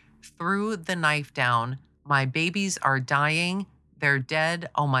garage, threw the knife down. My babies are dying. They're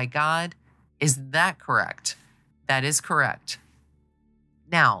dead. Oh my God." Is that correct? That is correct.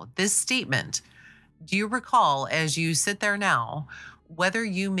 Now, this statement, do you recall as you sit there now, whether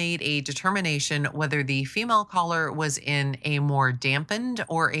you made a determination whether the female caller was in a more dampened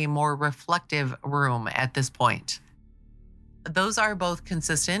or a more reflective room at this point. Those are both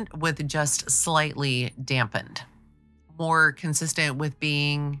consistent with just slightly dampened. More consistent with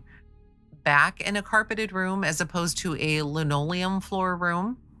being back in a carpeted room as opposed to a linoleum floor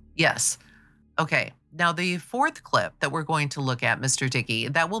room? Yes. Okay. Now, the fourth clip that we're going to look at, Mr. Dickey,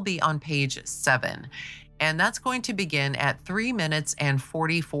 that will be on page 7. And that's going to begin at 3 minutes and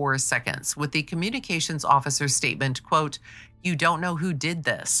 44 seconds with the communications officer's statement, quote, "You don't know who did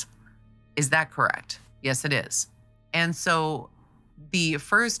this." Is that correct? Yes, it is. And so the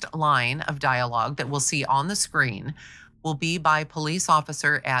first line of dialogue that we'll see on the screen will be by police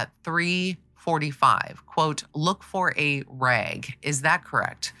officer at 3:45. Quote, "Look for a rag." Is that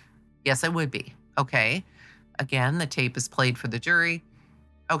correct? Yes, it would be. Okay. Again, the tape is played for the jury.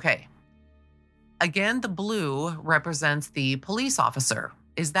 Okay. Again, the blue represents the police officer.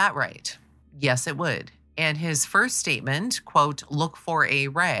 Is that right? Yes, it would. And his first statement, quote, "Look for a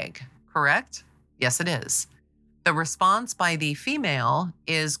rag." Correct? Yes, it is. The response by the female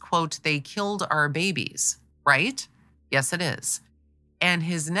is, quote, "They killed our babies." Right? Yes, it is. And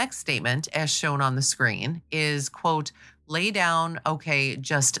his next statement, as shown on the screen, is, quote, "Lay down, okay,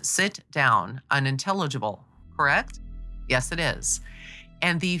 just sit down, unintelligible." Correct? Yes, it is.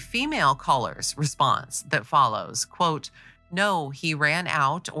 And the female caller's response that follows, quote, "No, he ran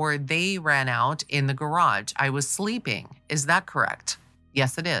out or they ran out in the garage. I was sleeping." Is that correct?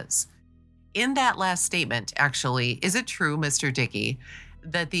 Yes, it is. In that last statement, actually, is it true, Mr. Dickey,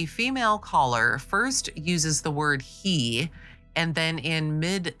 that the female caller first uses the word he and then in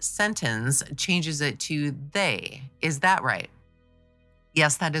mid-sentence changes it to they? Is that right?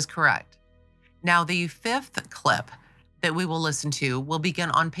 Yes, that is correct. Now, the fifth clip that we will listen to will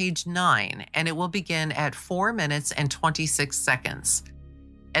begin on page 9, and it will begin at 4 minutes and 26 seconds.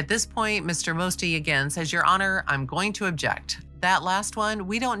 At this point, Mr. Mosty again says, "Your Honor, I'm going to object. That last one,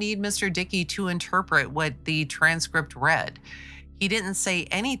 we don't need Mr. Dickey to interpret what the transcript read. He didn't say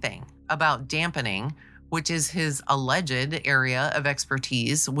anything about dampening, which is his alleged area of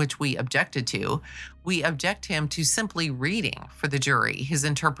expertise, which we objected to. We object him to simply reading for the jury his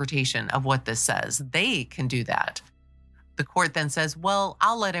interpretation of what this says. They can do that." The court then says, "Well,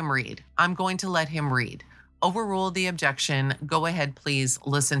 I'll let him read. I'm going to let him read. Overrule the objection. Go ahead, please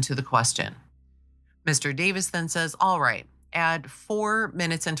listen to the question." Mr. Davis then says, "All right, at 4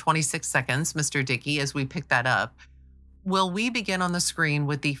 minutes and 26 seconds, Mr. Dickey, as we pick that up, will we begin on the screen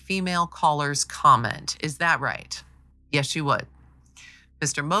with the female caller's comment? Is that right?" Yes, you would.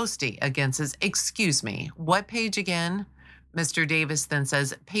 Mr. Mosty again says, "Excuse me, what page again?" Mr. Davis then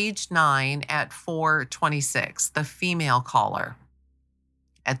says, "Page 9 at 4:26, the female caller."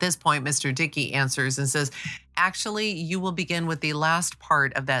 At this point, Mr. Dickey answers and says, "Actually, you will begin with the last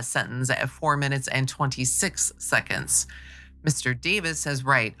part of that sentence at 4 minutes and 26 seconds. Mr. Davis says,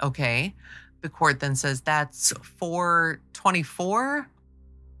 "Right, okay." The court then says, "That's 4:24.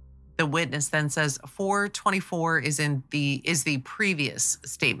 The witness then says 4:24 is the previous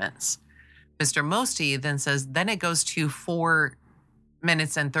statements. Mr. Mosty then says, then it goes to 4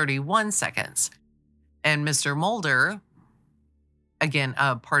 minutes and 31 seconds. And Mr. Mulder, again,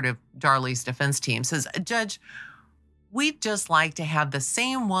 a part of Darlie's defense team, says, "Judge, we'd just like to have the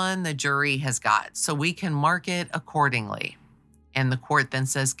same one the jury has got so we can mark it accordingly." And the court then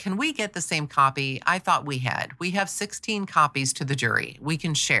says, "Can we get the same copy? I thought we had. We have 16 copies to the jury. We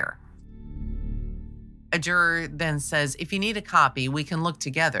can share." A juror then says, "If you need a copy, we can look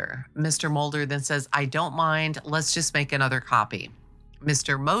together." Mr. Mulder then says, "I don't mind. Let's just make another copy."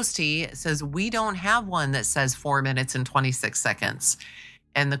 Mr. Mosty says, "We don't have one that says 4 minutes and 26 seconds.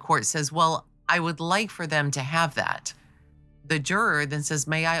 And the court says, "Well, I would like for them to have that." The juror then says,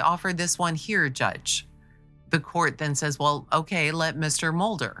 "May I offer this one here, Judge?" The court then says, "Well, okay, let Mr.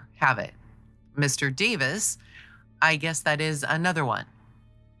 Mulder have it." Mr. Davis, "I guess that is another one."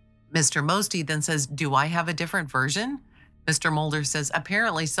 Mr. Mosty then says, "Do I have a different version?" Mr. Mulder says,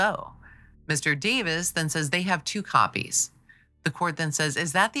 "Apparently so." Mr. Davis then says, "They have 2 copies." The court then says,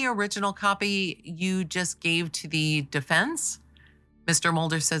 "Is that the original copy you just gave to the defense?" Mr.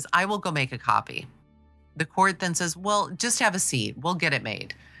 Mulder says, "I will go make a copy." The court then says, "Well, just have a seat. We'll get it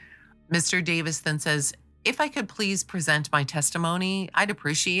made." Mr. Davis then says, "If I could please present my testimony, I'd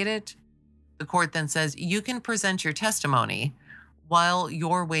appreciate it." The court then says, "You can present your testimony. While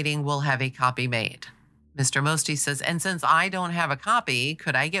you're waiting, we'll have a copy made." Mr. Mosty says, "And since I don't have a copy,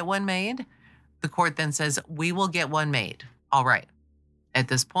 could I get one made?" The court then says, "We will get one made." All right. At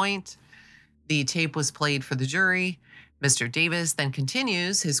this point, the tape was played for the jury. Mr. Davis then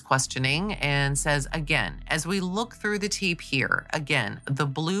continues his questioning and says, again, as we look through the tape here, again, the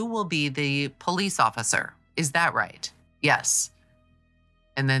blue will be the police officer. Is that right? Yes.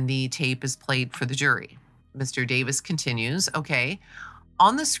 And then the tape is played for the jury. Mr. Davis continues, okay,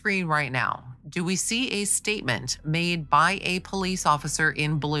 on the screen right now, do we see a statement made by a police officer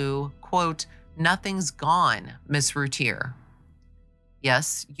in blue, quote, "Nothing's gone, Miss Routier"?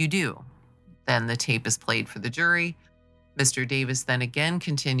 Yes, you do. Then the tape is played for the jury. Mr. Davis then again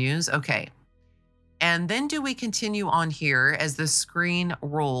continues, okay. And then do we continue on here as the screen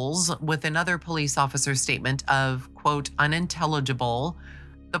rolls with another police officer statement of, quote, "unintelligible,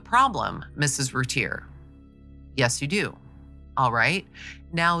 the problem, Mrs. Routier"? Yes, you do. All right.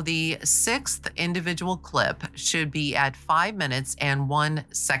 Now, the sixth individual clip should be at 5 minutes and 1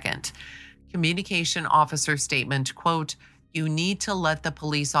 second. Communication officer statement, quote, "You need to let the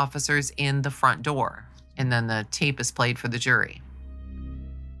police officers in the front door." And then the tape is played for the jury.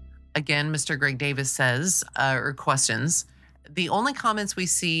 Again, Mr. Greg Davis says, or questions, the only comments we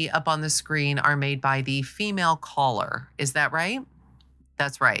see up on the screen are made by the female caller. Is that right?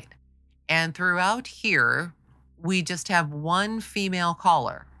 That's right. And throughout here, we just have one female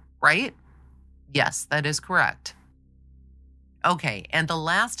caller, right? Yes, that is correct. Okay, and the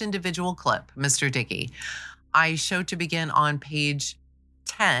last individual clip, Mr. Dickey, I showed to begin on page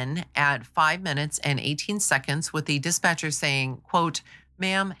 10 at 5 minutes and 18 seconds with the dispatcher saying, quote,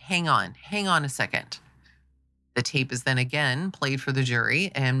 "Ma'am, hang on a second." The tape is then again played for the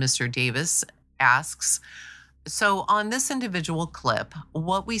jury, and Mr. Davis asks, so on this individual clip,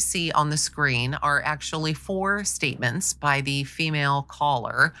 what we see on the screen are actually 4 statements by the female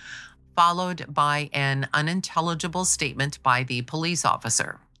caller, followed by an unintelligible statement by the police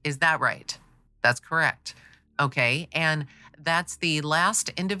officer. Is that right? That's correct. Okay, and that's the last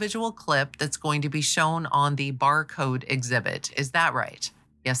individual clip that's going to be shown on the barcode exhibit. Is that right?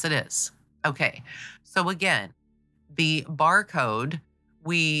 Yes, it is. Okay, so again, the barcode,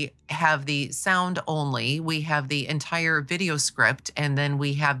 we have the sound only, we have the entire video script, and then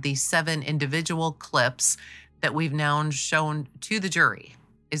we have the 7 individual clips that we've now shown to the jury.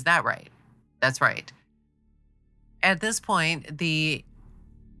 Is that right? That's right. At this point, the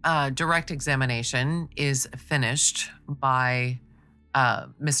direct examination is finished by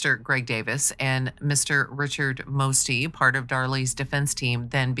Mr. Greg Davis, and Mr. Richard Mosty, part of Darlie's defense team,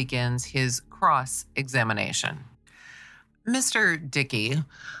 then begins his cross-examination. Mr. Dickey,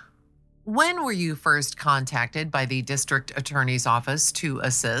 when were you first contacted by the district attorney's office to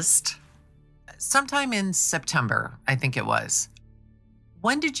assist? Sometime in September, I think it was.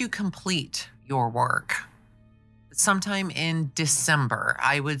 When did you complete your work? Sometime in December,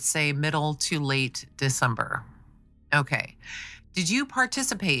 I would say middle to late December. Okay. Did you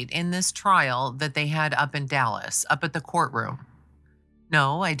participate in this trial that they had up in Dallas, up at the courtroom?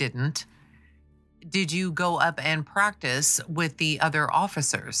 No, I didn't. Did you go up and practice with the other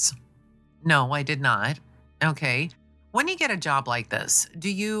officers? No, I did not. Okay. When you get a job like this,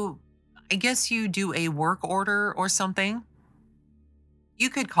 I guess you do a work order or something? You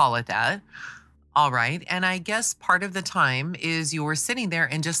could call it that. All right. And I guess part of the time is you're sitting there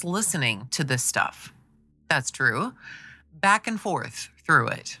and just listening to this stuff. That's true. Back and forth through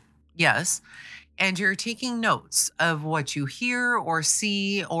it. Yes. And you're taking notes of what you hear or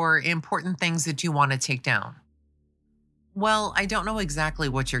see or important things that you want to take down. Well, I don't know exactly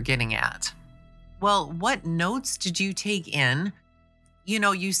what you're getting at. Well, what notes did you take in?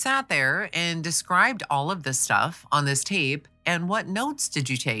 You sat there and described all of this stuff on this tape. And what notes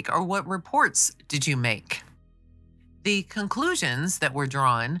did you take, or what reports did you make? The conclusions that were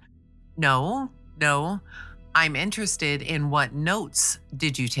drawn, no, I'm interested in what notes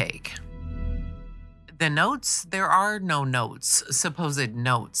did you take? The notes, there are no notes, supposed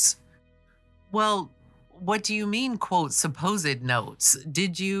notes. Well, what do you mean, quote, supposed notes?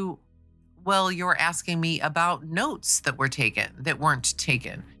 Well, you're asking me about notes that weren't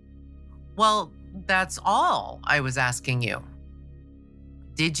taken. Well, that's all I was asking you.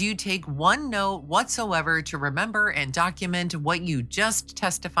 Did you take one note whatsoever to remember and document what you just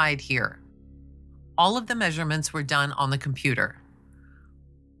testified here? All of the measurements were done on the computer.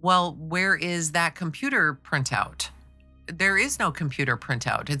 Well, where is that computer printout? There is no computer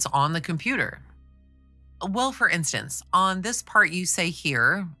printout. It's on the computer. Well, for instance, on this part you say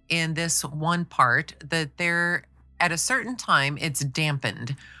here, in this one part, that there, at a certain time, it's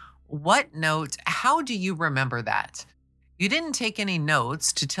dampened. What note? How do you remember that? You didn't take any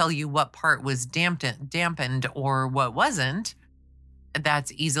notes to tell you what part was dampened or what wasn't.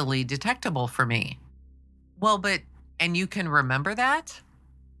 That's easily detectable for me. Well, and you can remember that?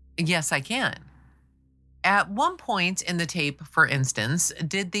 Yes, I can. At one point in the tape, for instance,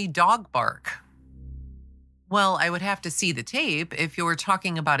 did the dog bark? Well, I would have to see the tape if you were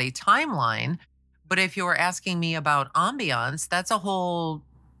talking about a timeline. But if you were asking me about ambiance, that's a whole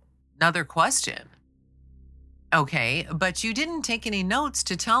another question. Okay, but you didn't take any notes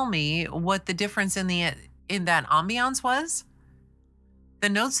to tell me what the difference in that ambiance was? The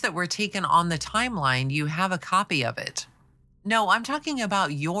notes that were taken on the timeline, you have a copy of it. No, I'm talking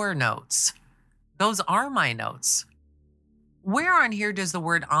about your notes. Those are my notes. Where on here does the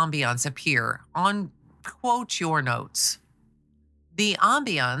word ambiance appear on quote your notes? The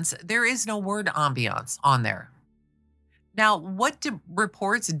ambiance, there is no word ambiance on there. Now,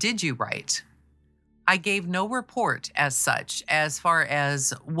 reports did you write? I gave no report as such, as far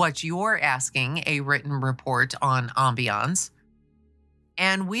as what you're asking, a written report on ambiance.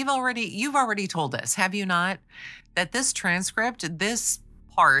 And you've already told us, have you not, that this transcript, this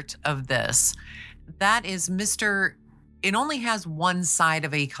part of this, that is it only has one side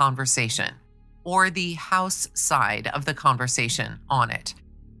of a conversation or the house side of the conversation on it.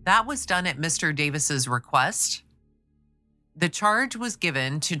 That was done at Mr. Davis's request. The charge was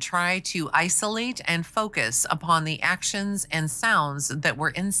given to try to isolate and focus upon the actions and sounds that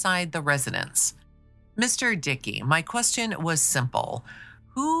were inside the residence. Mr. Dickey, my question was simple.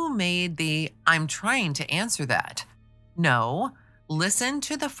 Who made I'm trying to answer that. No, listen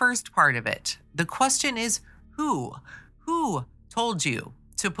to the first part of it. The question is who? Who told you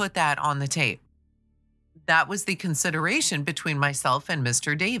to put that on the tape? That was the consideration between myself and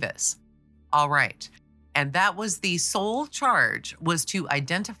Mr. Davis. All right. And that was the sole charge, was to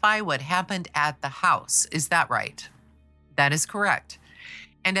identify what happened at the house. Is that right? That is correct.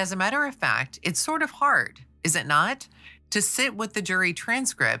 And as a matter of fact, it's sort of hard, is it not, to sit with the jury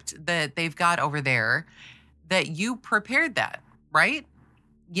transcript that they've got over there, that you prepared that, right?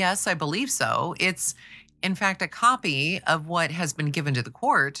 Yes, I believe so. It's, in fact, a copy of what has been given to the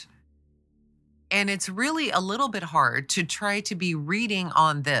court. And it's really a little bit hard to try to be reading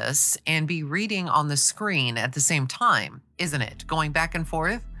on this and be reading on the screen at the same time, isn't it? Going back and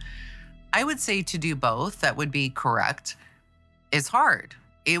forth. I would say to do both, that would be correct. It's hard.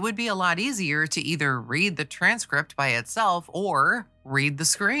 It would be a lot easier to either read the transcript by itself or read the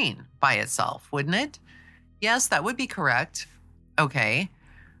screen by itself, wouldn't it? Yes, that would be correct. Okay.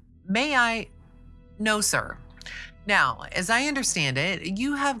 May I? No, sir. Now, as I understand it,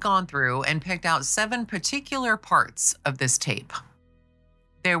 you have gone through and picked out 7 particular parts of this tape.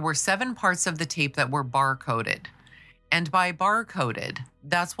 There were 7 parts of the tape that were barcoded. And by barcoded,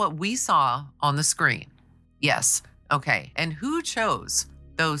 that's what we saw on the screen. Yes. Okay. And who chose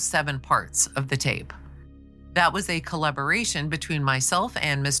those 7 parts of the tape? That was a collaboration between myself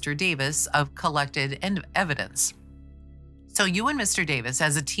and Mr. Davis of collected evidence. So you and Mr. Davis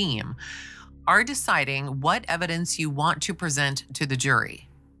as a team are deciding what evidence you want to present to the jury.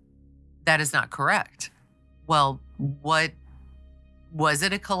 That is not correct. Well, what was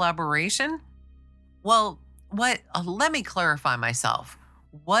it, a collaboration? Well, let me clarify myself.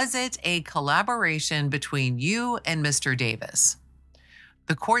 Was it a collaboration between you and Mr. Davis?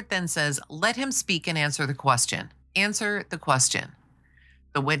 The court then says, let him speak and answer the question. Answer the question.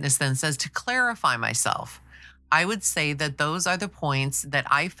 The witness then says, to clarify myself, I would say that those are the points that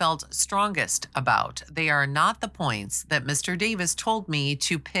I felt strongest about. They are not the points that Mr. Davis told me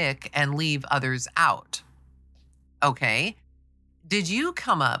to pick and leave others out. Okay. Did you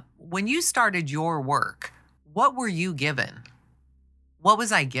come up, when you started your work, what were you given? What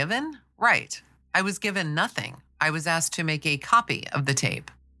was I given? Right. I was given nothing. I was asked to make a copy of the tape.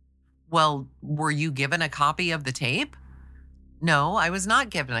 Well, were you given a copy of the tape? No, I was not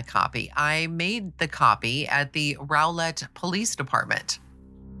given a copy. I made the copy at the Rowlett Police Department.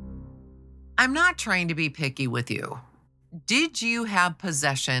 I'm not trying to be picky with you. Did you have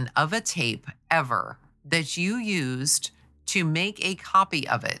possession of a tape ever that you used to make a copy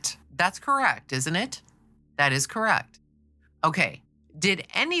of it? That's correct, isn't it? That is correct. Okay. Did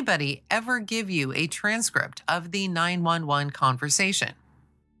anybody ever give you a transcript of the 911 conversation?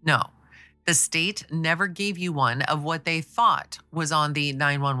 No. The state never gave you one of what they thought was on the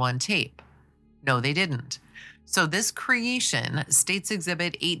 911 tape. No, they didn't. So this creation, State's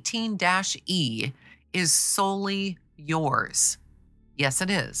Exhibit 18-E, is solely yours. Yes,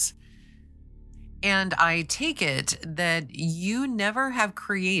 it is. And I take it that you never have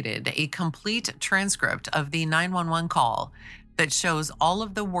created a complete transcript of the 911 call that shows all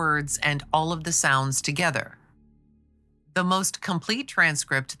of the words and all of the sounds together. The most complete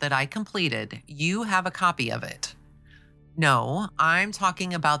transcript that I completed, you have a copy of it. No, I'm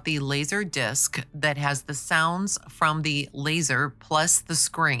talking about the laser disc that has the sounds from the laser plus the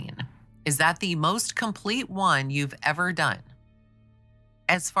screen. Is that the most complete one you've ever done?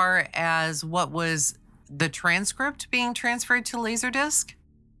 As far as what was the transcript being transferred to Laserdisc?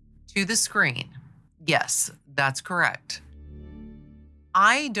 To the screen. Yes, that's correct.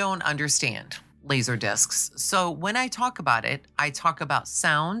 I don't understand laser discs. So when I talk about it, I talk about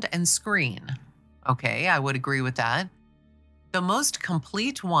sound and screen. Okay, I would agree with that. The most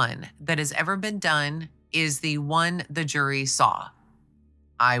complete one that has ever been done is the one the jury saw.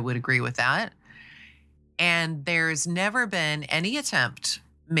 I would agree with that. And there's never been any attempt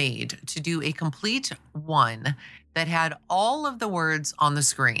made to do a complete one that had all of the words on the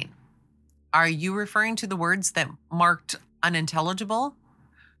screen. Are you referring to the words that marked unintelligible?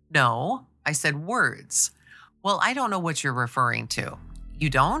 No, I said words. Well, I don't know what you're referring to. You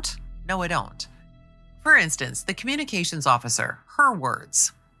don't? No, I don't. For instance, the communications officer, her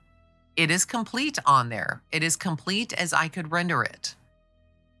words. It is complete on there. It is complete as I could render it.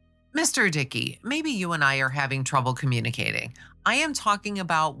 Mr. Dickey, maybe you and I are having trouble communicating. I am talking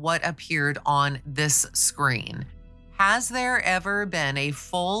about what appeared on this screen. Has there ever been a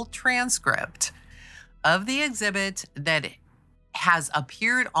full transcript of the exhibit that has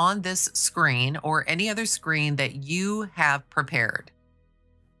appeared on this screen or any other screen that you have prepared?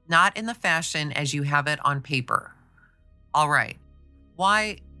 Not in the fashion as you have it on paper. All right.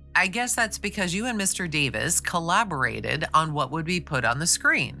 Why? I guess that's because you and Mr. Davis collaborated on what would be put on the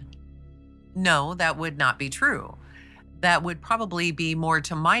screen. No, that would not be true. That would probably be more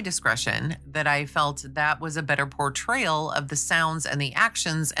to my discretion, that I felt that was a better portrayal of the sounds and the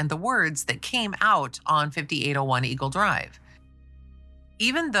actions and the words that came out on 5801 Eagle Drive.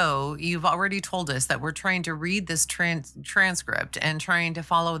 Even though you've already told us that we're trying to read this transcript and trying to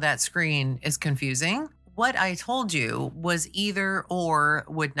follow that screen is confusing, what I told you was either or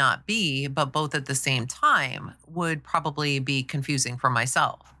would not be, but both at the same time would probably be confusing for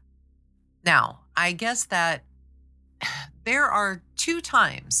myself. Now, I guess that there are 2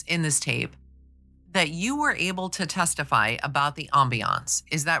 times in this tape that you were able to testify about the ambiance.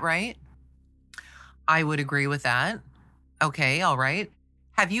 Is that right? I would agree with that. Okay, all right.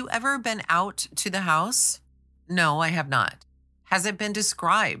 Have you ever been out to the house? No, I have not. Has it been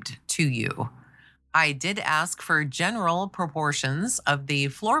described to you? I did ask for general proportions of the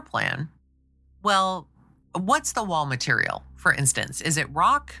floor plan. Well, what's the wall material, for instance? Is it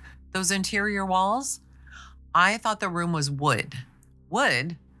rock, those interior walls? I thought the room was wood.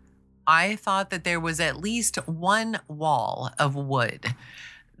 Wood? I thought that there was at least one wall of wood.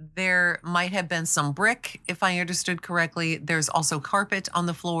 There might have been some brick, if I understood correctly. There's also carpet on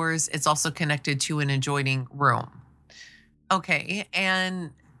the floors. It's also connected to an adjoining room. Okay,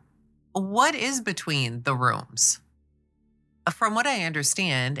 and what is between the rooms? From what I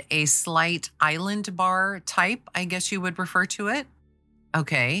understand, a slight island bar type, I guess you would refer to it.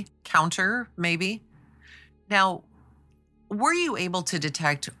 Okay, counter, maybe. Now, were you able to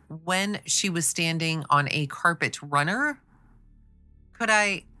detect when she was standing on a carpet runner?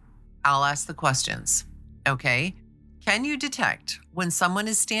 I'll ask the questions. Okay. Can you detect when someone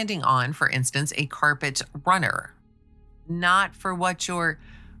is standing on, for instance, a carpet runner? Not for what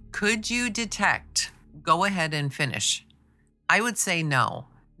could you detect? Go ahead and finish. I would say no,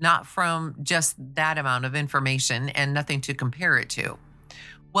 not from just that amount of information and nothing to compare it to.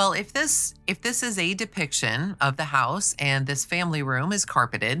 Well, if this is a depiction of the house and this family room is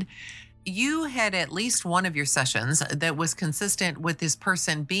carpeted, you had at least one of your sessions that was consistent with this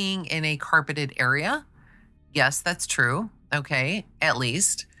person being in a carpeted area. Yes, that's true. Okay, at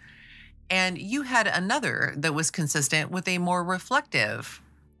least. And you had another that was consistent with a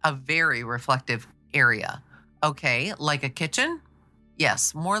very reflective area. Okay, like a kitchen?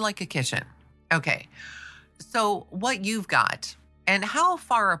 Yes, more like a kitchen. Okay, so what you've got, and how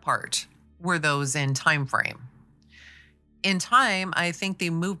far apart were those in time frame? In time, I think the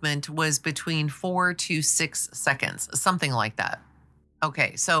movement was between 4 to 6 seconds, something like that.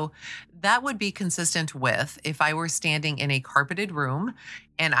 Okay, so that would be consistent with if I were standing in a carpeted room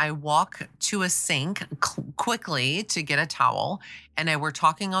and I walk to a sink quickly to get a towel and I were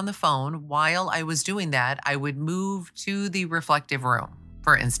talking on the phone. While I was doing that, I would move to the reflective room,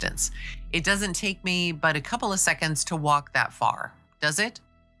 for instance. It doesn't take me but a couple of seconds to walk that far, does it?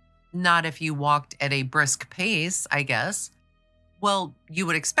 Not if you walked at a brisk pace, I guess. Well, you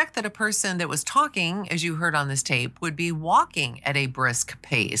would expect that a person that was talking, as you heard on this tape, would be walking at a brisk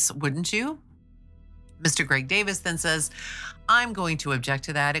pace, wouldn't you? Mr. Greg Davis then says, I'm going to object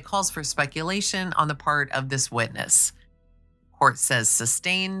to that. It calls for speculation on the part of this witness. Court says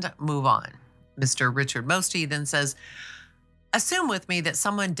sustained, move on. Mr. Richard Mosty then says, assume with me that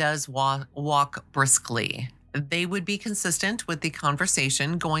someone does walk briskly. They would be consistent with the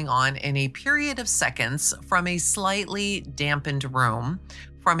conversation going on in a period of seconds from a slightly dampened room,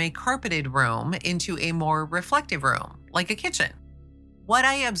 from a carpeted room into a more reflective room, like a kitchen. What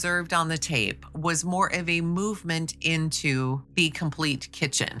I observed on the tape was more of a movement into the complete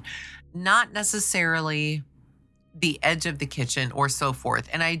kitchen, not necessarily the edge of the kitchen or so forth.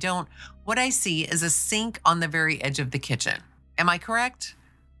 And what I see is a sink on the very edge of the kitchen. Am I correct?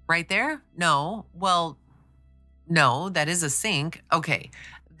 Right there? No. Well, no, that is a sink. Okay.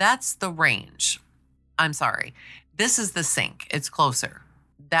 That's the range. I'm sorry. This is the sink. It's closer.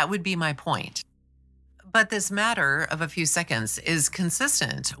 That would be my point. But this matter of a few seconds is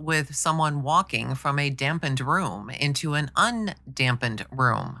consistent with someone walking from a dampened room into an undampened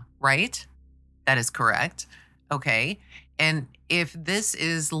room, right? That is correct. Okay. And if this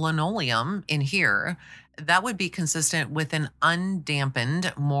is linoleum in here, that would be consistent with an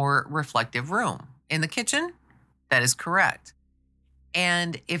undampened, more reflective room. In the kitchen, that is correct.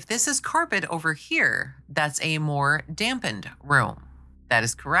 And if this is carpet over here, that's a more dampened room. That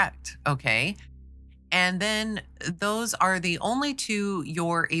is correct. Okay. And then those are the only two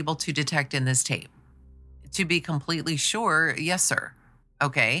you're able to detect in this tape. To be completely sure, yes, sir.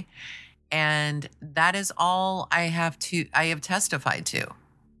 Okay. And that is all I have testified to.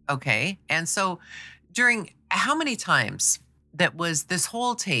 Okay. And so during how many times that was this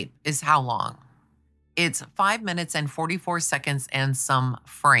whole tape is how long? It's 5 minutes and 44 seconds and some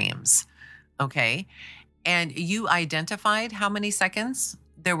frames. Okay. And you identified how many seconds?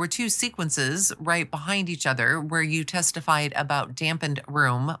 There were two sequences right behind each other where you testified about dampened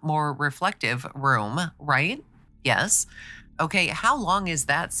room, more reflective room, right? Yes. Okay. How long is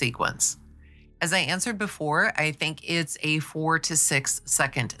that sequence? As I answered before, I think it's a 4 to 6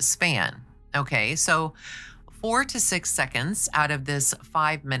 second span. Okay. So 4 to 6 seconds out of this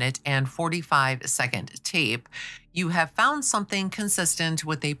 5 minute and 45-second tape, you have found something consistent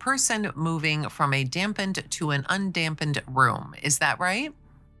with a person moving from a dampened to an undampened room. Is that right?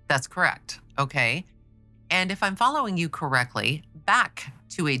 That's correct. Okay. And if I'm following you correctly, back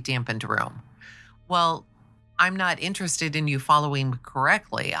to a dampened room. Well, I'm not interested in you following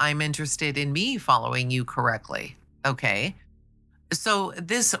correctly. I'm interested in me following you correctly. Okay. So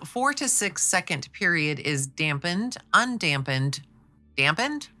this 4 to 6 second period is dampened, undampened,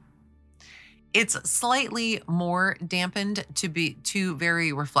 dampened. It's slightly more dampened to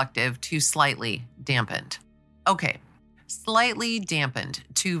very reflective to slightly dampened. Okay. Slightly dampened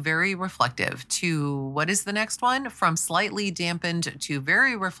to very reflective to what is the next one? From slightly dampened to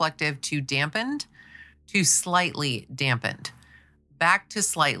very reflective to dampened to slightly dampened. Back to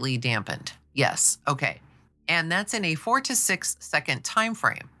slightly dampened. Yes. Okay. And that's in a 4 to 6 second time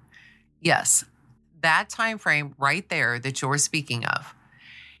frame. Yes. That time frame right there that you're speaking of.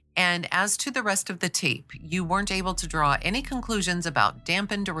 And as to the rest of the tape, you weren't able to draw any conclusions about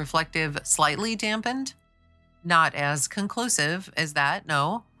dampened or reflective, slightly dampened? Not as conclusive as that,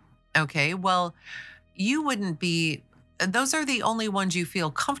 no. Okay, well, you wouldn't be, those are the only ones you feel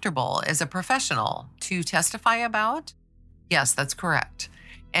comfortable as a professional to testify about? Yes, that's correct.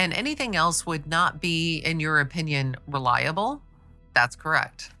 And anything else would not be, in your opinion, reliable? That's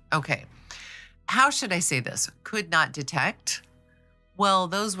correct. Okay. How should I say this? Could not detect? Well,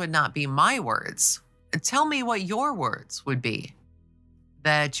 those would not be my words. Tell me what your words would be.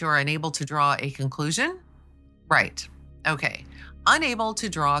 That you're unable to draw a conclusion? Right. Okay. Unable to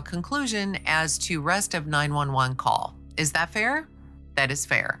draw a conclusion as to rest of 911 call. Is that fair? That is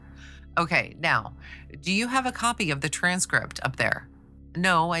fair. Okay. Now, do you have a copy of the transcript up there?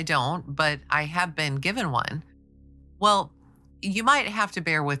 No, I don't, but I have been given one. Well, you might have to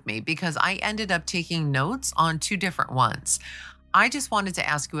bear with me because I ended up taking notes on two different ones. I just wanted to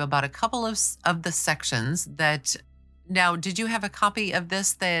ask you about a couple of the sections that. Now, did you have a copy of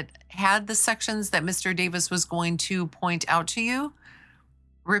this that had the sections that Mr. Davis was going to point out to you?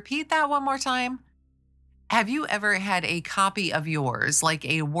 Repeat that one more time. Have you ever had a copy of yours, like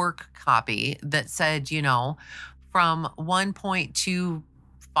a work copy that said, from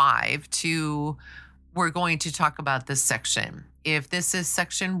 1.25 to we're going to talk about this section? If this is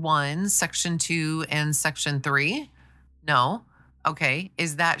section 1, section 2, and section 3? No. Okay.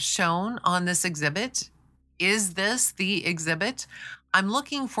 Is that shown on this exhibit? Is this the exhibit? I'm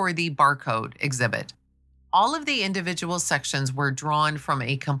looking for the barcode exhibit. All of the individual sections were drawn from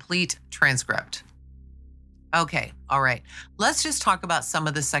a complete transcript. Okay, all right. Let's just talk about some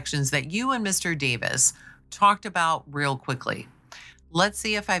of the sections that you and Mr. Davis talked about real quickly. Let's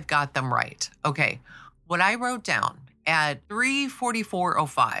see if I've got them right. Okay, what I wrote down at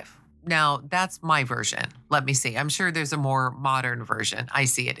 3:44:05. Now, that's my version. Let me see. I'm sure there's a more modern version. I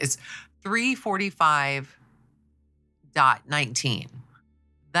see it. It's 3:45. 19.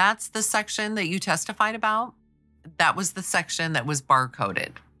 That's the section that you testified about. That was the section that was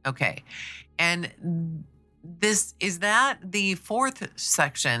barcoded. Okay. And this is that the fourth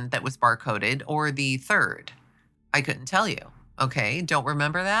section that was barcoded or the third? I couldn't tell you. Okay. Don't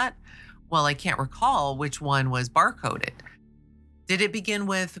remember that? Well, I can't recall which one was barcoded. Did it begin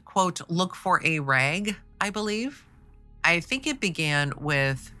with, quote, look for a rag, I believe? I think it began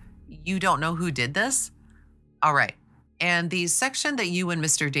with, you don't know who did this? All right. And the section that you and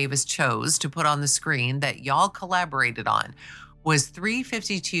Mr. Davis chose to put on the screen that y'all collaborated on was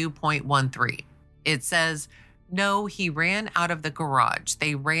 352.13. It says, no, he ran out of the garage.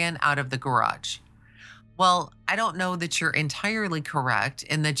 They ran out of the garage. Well, I don't know that you're entirely correct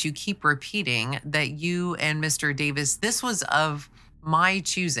in that you keep repeating that you and Mr. Davis, this was of my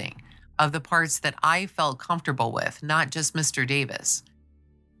choosing, of the parts that I felt comfortable with, not just Mr. Davis.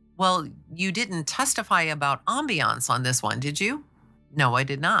 Well, you didn't testify about ambiance on this one, did you? No, I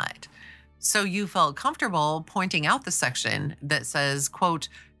did not. So you felt comfortable pointing out the section that says, quote,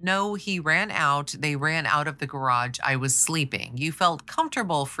 no, he ran out. They ran out of the garage. I was sleeping. You felt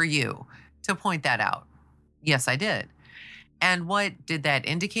comfortable for you to point that out. Yes, I did. And what did that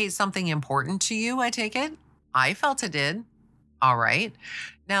indicate? Something important to you, I take it? I felt it did. All right.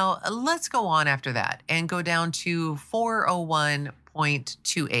 Now, let's go on after that and go down to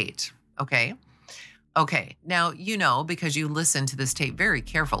 401.28. Okay. Okay. Now, you know, because you listened to this tape very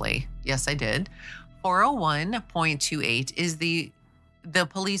carefully. Yes, I did. 401.28 is the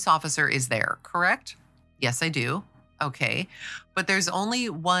police officer is there, correct? Yes, I do. Okay. But there's only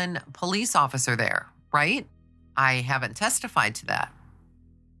one police officer there, right? I haven't testified to that.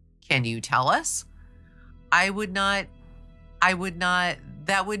 Can you tell us? I would not,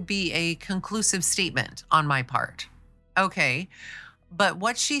 that would be a conclusive statement on my part. Okay. But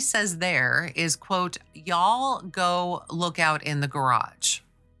what she says there is, quote, y'all go look out in the garage.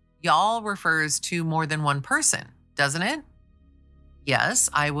 Y'all refers to more than one person, doesn't it? Yes,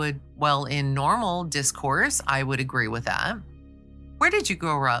 I would. Well, in normal discourse, I would agree with that. Where did you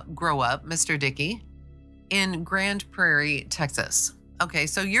grow up, Mr. Dickey? In Grand Prairie, Texas. Okay,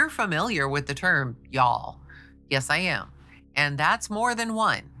 so you're familiar with the term y'all. Yes, I am. And that's more than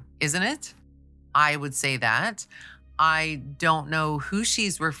one, isn't it? I would say that. I don't know who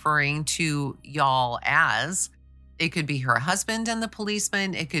she's referring to y'all as. It could be her husband and the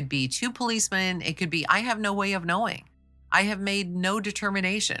policeman. It could be two policemen. It could be, I have no way of knowing. I have made no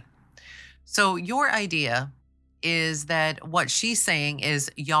determination. So your idea is that what she's saying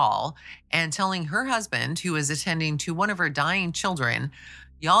is y'all and telling her husband, who is attending to one of her dying children,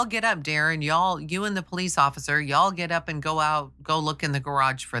 y'all get up, Darren, you and the police officer, y'all get up and go look in the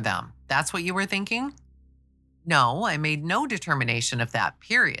garage for them. That's what you were thinking? No, I made no determination of that,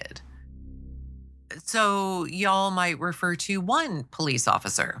 period. So y'all might refer to one police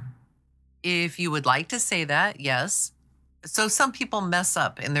officer. If you would like to say that, yes. So some people mess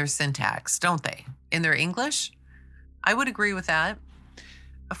up in their syntax, don't they? In their English? I would agree with that.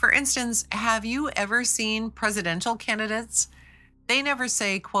 For instance, have you ever seen presidential candidates? They never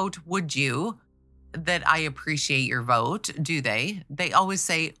say, quote, would you, that I appreciate your vote, do they? They always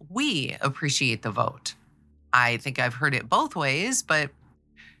say, we appreciate the vote. I think I've heard it both ways, but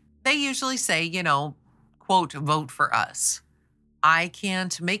they usually say, quote, vote for us. I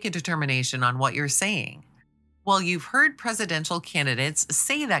can't make a determination on what you're saying. Well, you've heard presidential candidates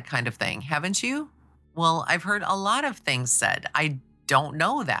say that kind of thing, haven't you? Well, I've heard a lot of things said. I don't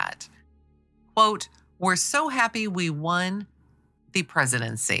know that. Quote, we're so happy we won the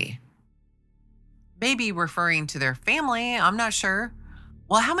presidency. Maybe referring to their family, I'm not sure.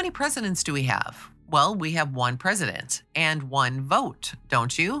 Well, how many presidents do we have? Well, we have one president and one vote,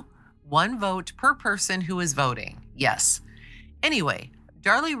 don't you? One vote per person who is voting. Yes. Anyway,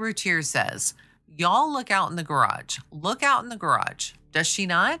 Darlie Routier says, y'all look out in the garage. Look out in the garage. Does she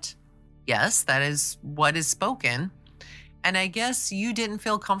not? Yes, that is what is spoken. And I guess you didn't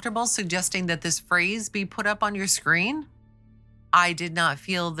feel comfortable suggesting that this phrase be put up on your screen? I did not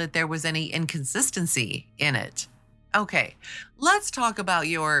feel that there was any inconsistency in it. Okay, let's talk about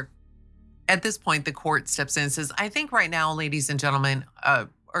at this point, the court steps in and says, I think right now, ladies and gentlemen,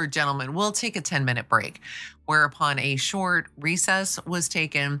 we'll take a 10-minute break, whereupon a short recess was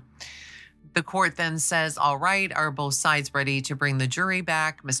taken. The court then says, all right, are both sides ready to bring the jury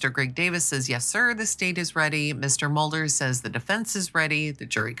back? Mr. Greg Davis says, yes, sir, the state is ready. Mr. Mulder says the defense is ready. The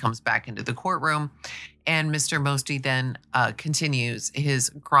jury comes back into the courtroom, and Mr. Mosty then continues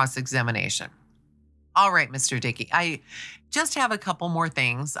his cross-examination. All right, Mr. Dickey, I just have a couple more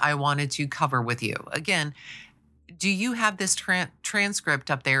things I wanted to cover with you. Again, do you have this transcript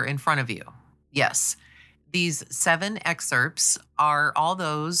up there in front of you? Yes. These 7 excerpts are all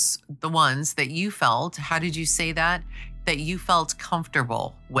the ones that you felt, how did you say that? That you felt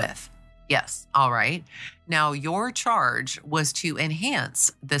comfortable with. Yes. All right. Now, your charge was to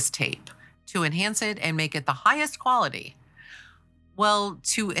enhance this tape, to enhance it and make it the highest quality. Well,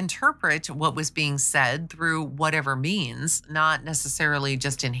 to interpret what was being said through whatever means, not necessarily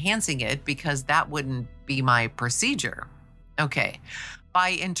just enhancing it, because that wouldn't be my procedure. Okay.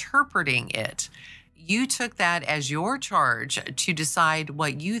 By interpreting it, you took that as your charge to decide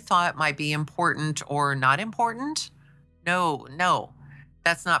what you thought might be important or not important. No, no,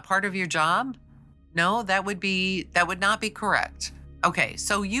 that's not part of your job. No, that would not be correct. Okay,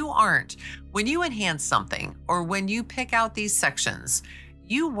 so when you enhance something or when you pick out these sections,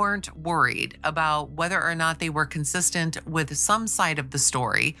 you weren't worried about whether or not they were consistent with some side of the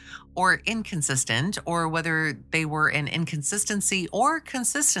story or inconsistent, or whether they were an inconsistency or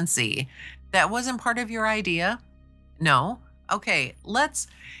consistency that wasn't part of your idea. No. Okay,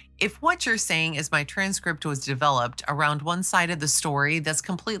 if what you're saying is my transcript was developed around one side of the story, that's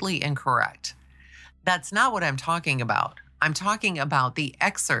completely incorrect. That's not what I'm talking about. I'm talking about the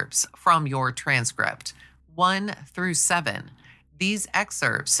excerpts from your transcript, 1 through 7. These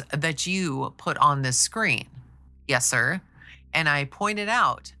excerpts that you put on this screen. Yes, sir. And I pointed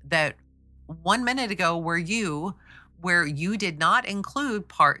out that 1 minute ago where you did not include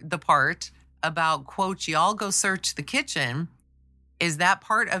the part about, quote, y'all go search the kitchen. Is that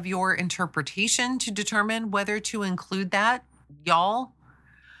part of your interpretation to determine whether to include that, y'all?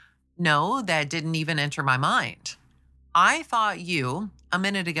 No, that didn't even enter my mind. I thought you, a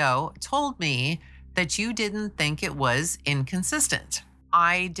minute ago, told me that you didn't think it was inconsistent.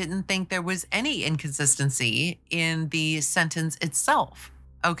 I didn't think there was any inconsistency in the sentence itself.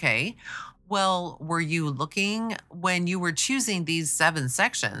 Okay. Well, were you looking, when you were choosing these 7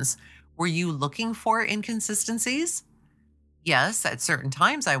 sections, were you looking for inconsistencies? Yes, at certain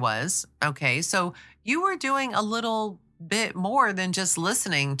times I was. Okay. So you were doing a little bit more than just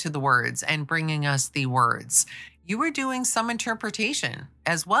listening to the words and bringing us the words. You were doing some interpretation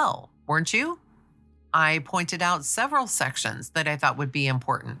as well, weren't you? I pointed out several sections that I thought would be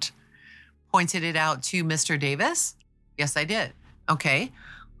important. Pointed it out to Mr. Davis? Yes, I did. Okay.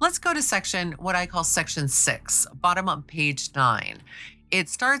 Let's go to what I call section 6, bottom of page 9. It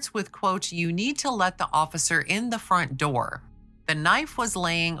starts with, quote, you need to let the officer in the front door. The knife was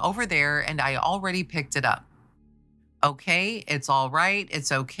laying over there and I already picked it up. Okay, it's all right.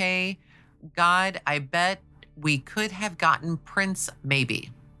 It's okay. God, I bet we could have gotten prints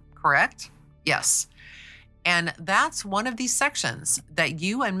maybe. Correct? Yes. And that's one of these sections that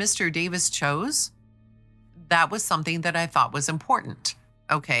you and Mr. Davis chose. That was something that I thought was important.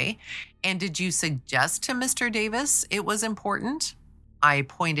 Okay. And did you suggest to Mr. Davis it was important? I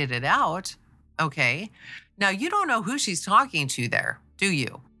pointed it out. Okay. Now, you don't know who she's talking to there, do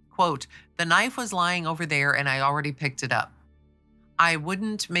you? Quote, the knife was lying over there and I already picked it up. I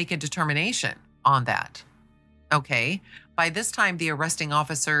wouldn't make a determination on that. Okay. By this time, the arresting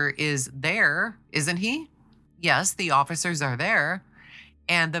officer is there, isn't he? Yes, the officers are there.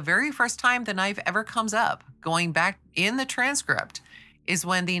 And the very first time the knife ever comes up, going back in the transcript, is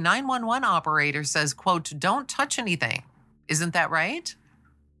when the 911 operator says, quote, don't touch anything. Isn't that right?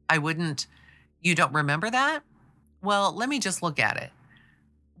 You don't remember that? Well, let me just look at it.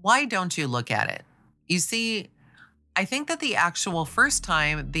 Why don't you look at it? You see, I think that the actual first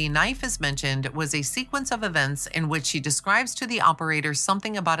time the knife is mentioned was a sequence of events in which he describes to the operator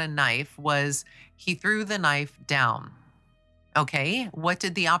something about a knife was he threw the knife down. Okay, what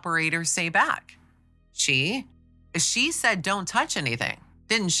did the operator say back? She said don't touch anything,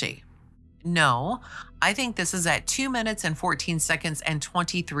 didn't she? No, I think this is at 2 minutes and 14 seconds and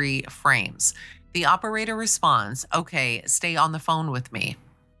 23 frames. The operator responds, okay, stay on the phone with me.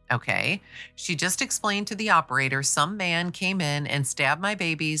 Okay. She just explained to the operator, some man came in and stabbed my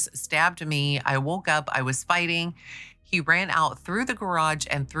babies, stabbed me. I woke up. I was fighting. He ran out through the garage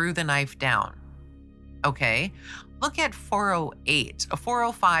and threw the knife down. Okay. Look at 408,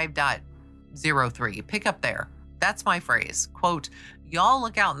 405.03. Pick up there. That's my phrase. Quote, y'all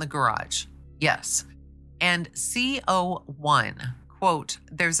look out in the garage. Yes. And CO1, quote,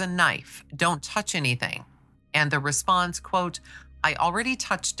 there's a knife. Don't touch anything. And the response, quote, I already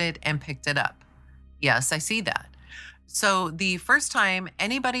touched it and picked it up. Yes, I see that. So the first time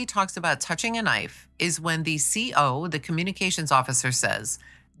anybody talks about touching a knife is when the CO, the communications officer, says,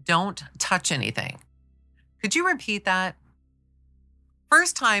 don't touch anything. Could you repeat that?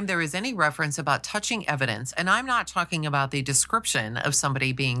 First time there is any reference about touching evidence, and I'm not talking about the description of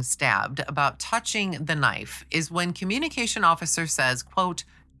somebody being stabbed, about touching the knife, is when communication officer says, quote,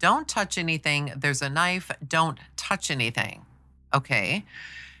 don't touch anything. There's a knife. Don't touch anything. Okay.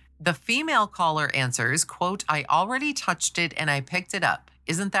 The female caller answers, quote, I already touched it and I picked it up.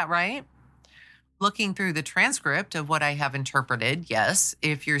 Isn't that right? Looking through the transcript of what I have interpreted, yes.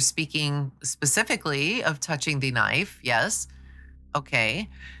 If you're speaking specifically of touching the knife, yes. Okay.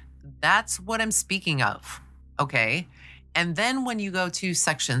 That's what I'm speaking of. Okay. And then when you go to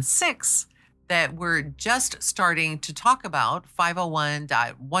section 6, that we're just starting to talk about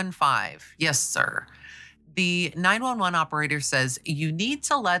 501.15. Yes, sir. The 911 operator says you need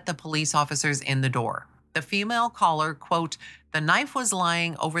to let the police officers in the door. The female caller, quote, the knife was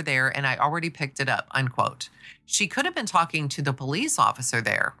lying over there and I already picked it up, unquote. She could have been talking to the police officer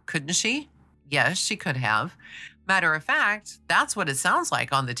there, couldn't she? Yes, she could have. Matter of fact, that's what it sounds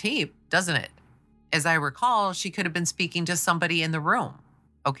like on the tape, doesn't it? As I recall, she could have been speaking to somebody in the room.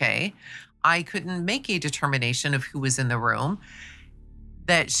 Okay. I couldn't make a determination of who was in the room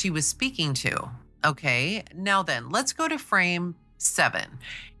that she was speaking to. Okay. Now then, let's go to frame 7.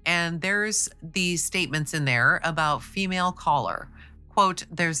 And there's these statements in there about female caller. Quote,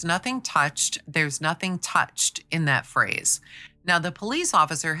 there's nothing touched. There's nothing touched in that phrase. Now, the police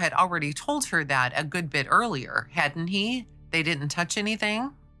officer had already told her that a good bit earlier, hadn't he? They didn't touch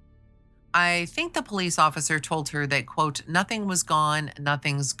anything. I think the police officer told her that, quote, nothing was gone,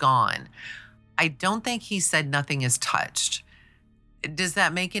 nothing's gone. I don't think he said nothing is touched. Does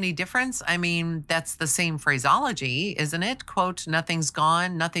that make any difference? I mean, that's the same phraseology, isn't it? Quote, nothing's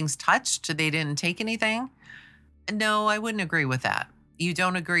gone, nothing's touched, they didn't take anything. No, I wouldn't agree with that. You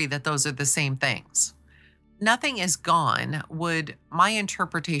don't agree that those are the same things. Nothing is gone my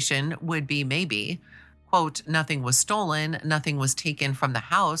interpretation would be maybe, quote, nothing was stolen, nothing was taken from the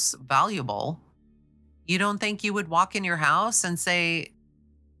house, valuable. You don't think you would walk in your house and say,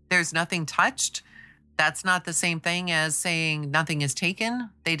 there's nothing touched? That's not the same thing as saying nothing is taken.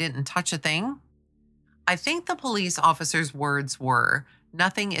 They didn't touch a thing. I think the police officer's words were,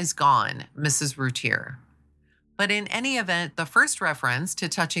 nothing is gone, Mrs. Routier. But in any event, the first reference to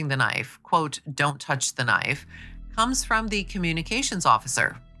touching the knife, quote, don't touch the knife, comes from the communications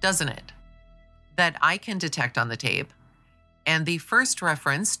officer, doesn't it? That I can detect on the tape. And the first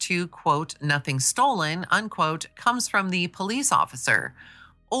reference to, quote, nothing stolen, unquote, comes from the police officer.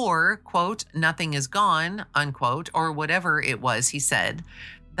 Or, quote, nothing is gone, unquote, or whatever it was he said.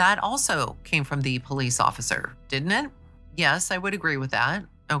 That also came from the police officer, didn't it? Yes, I would agree with that.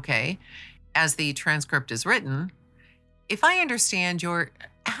 Okay. As the transcript is written, if I understand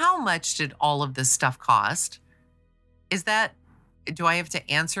how much did all of this stuff cost? Do I have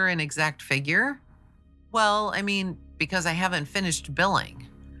to answer an exact figure? Well, I mean, because I haven't finished billing.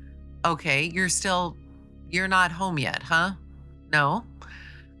 Okay, you're not home yet, huh? No?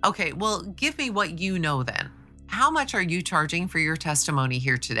 Okay, well, give me what you know then. How much are you charging for your testimony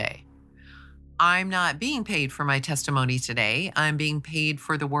here today? I'm not being paid for my testimony today. I'm being paid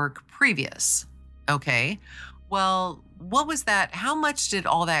for the work previous. Okay, well, what was that? How much did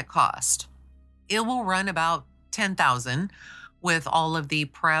all that cost? It will run about $10,000 with all of the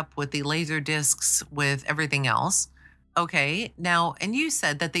prep, with the laser discs, with everything else. Okay, now, and you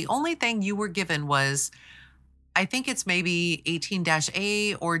said that the only thing you were given was, I think it's maybe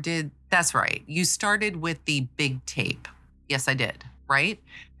 18-A that's right. You started with the big tape. Yes, I did, right?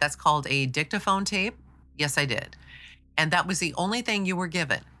 That's called a dictaphone tape. Yes, I did. And that was the only thing you were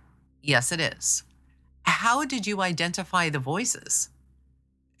given. Yes, it is. How did you identify the voices?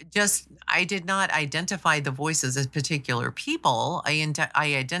 I did not identify the voices as particular people. I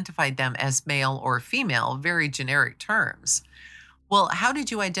identified them as male or female, very generic terms. Well, how did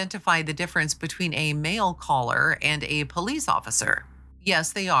you identify the difference between a male caller and a police officer?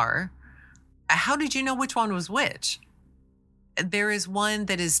 Yes, they are. How did you know which one was which? There is one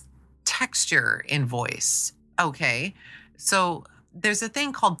that is texture in voice. Okay. So there's a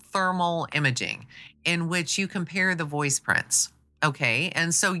thing called thermal imaging in which you compare the voice prints. Okay.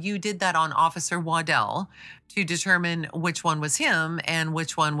 And so you did that on Officer Waddell to determine which one was him and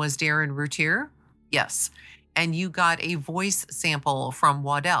which one was Darren Routier? Yes. And you got a voice sample from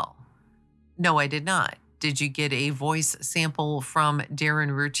Waddell? No, I did not. Did you get a voice sample from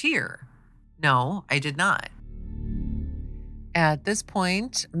Darren Routier? No, I did not. At this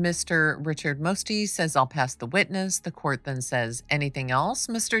point, Mr. Richard Mosty says, I'll pass the witness. The court then says, anything else,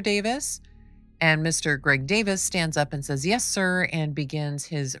 Mr. Davis? And Mr. Greg Davis stands up and says, yes, sir, and begins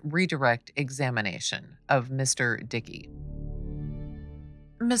his redirect examination of Mr. Dickey.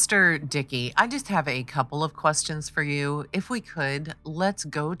 Mr. Dickey, I just have a couple of questions for you. If we could, let's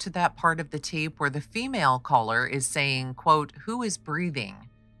go to that part of the tape where the female caller is saying, quote, who is breathing?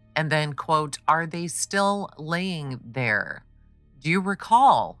 And then, quote, are they still laying there? Do you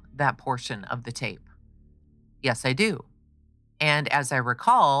recall that portion of the tape? Yes, I do. And as I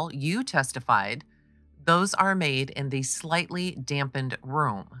recall, you testified those are made in the slightly dampened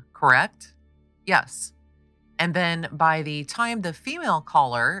room, correct? Yes. And then by the time the female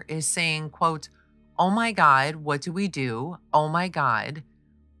caller is saying, quote, "Oh my God, what do we do? Oh my God,"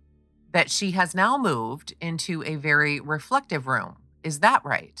 that she has now moved into a very reflective room. Is that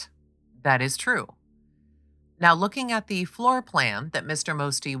right? That is true. Now, looking at the floor plan that Mr.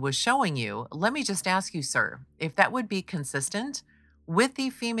 Mosty was showing you, let me just ask you, sir, if that would be consistent with the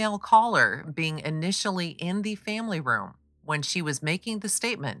female caller being initially in the family room when she was making the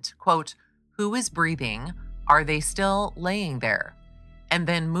statement, quote, "Who is breathing? Are they still laying there?" And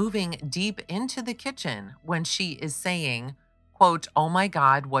then moving deep into the kitchen when she is saying, quote, "Oh my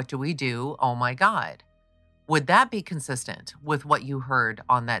God, what do we do? Oh my God." Would that be consistent with what you heard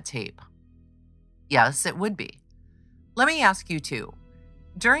on that tape? Yes, it would be. Let me ask you too.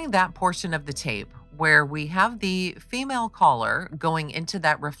 During that portion of the tape where we have the female caller going into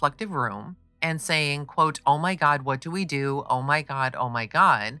that reflective room and saying, quote, "Oh my God, what do we do? Oh my God, oh my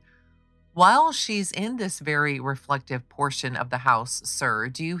God." While she's in this very reflective portion of the house, sir,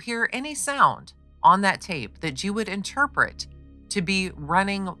 do you hear any sound on that tape that you would interpret to be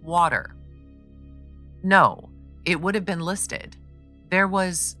running water? No, it would have been listed.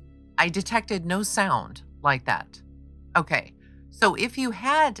 I detected no sound like that. Okay, so if you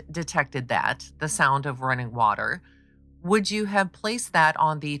had detected that, the sound of running water, would you have placed that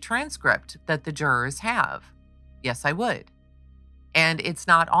on the transcript that the jurors have? Yes, I would. And it's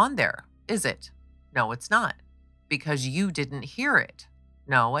not on there, is it? No, it's not. Because you didn't hear it.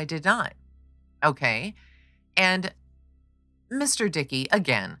 No, I did not. Okay. And Mr. Dickey,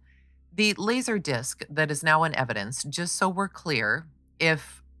 again, the laser disc that is now in evidence, just so we're clear,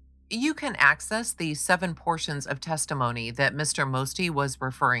 if you can access the 7 portions of testimony that Mr. Mosty was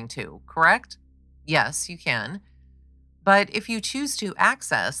referring to, correct? Yes, you can. But if you choose to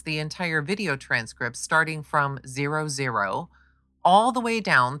access the entire video transcript starting from 00 all the way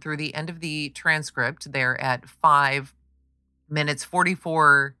down through the end of the transcript there at 5 minutes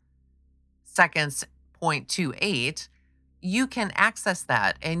 44 seconds, 0.28, you can access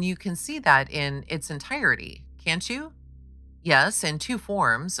that and you can see that in its entirety, can't you? Yes, in 2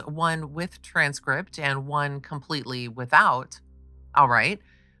 forms, one with transcript and one completely without. All right.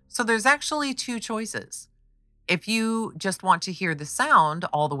 So there's actually 2 choices. If you just want to hear the sound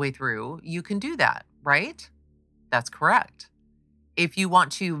all the way through, you can do that, right? That's correct. If you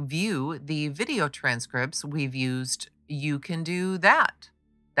want to view the video transcripts we've used, you can do that.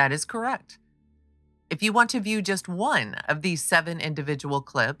 That is correct. If you want to view just one of these 7 individual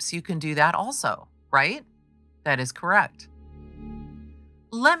clips, you can do that also, right? That is correct.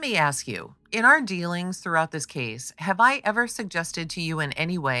 Let me ask you, in our dealings throughout this case, have I ever suggested to you in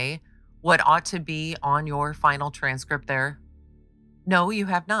any way what ought to be on your final transcript there? No, you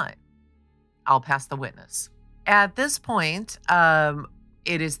have not. I'll pass the witness. At this point,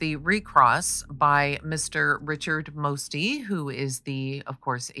 it is the recross by Mr. Richard Mosty, who is of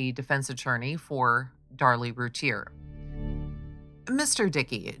course, a defense attorney for Darlie Routier. Mr.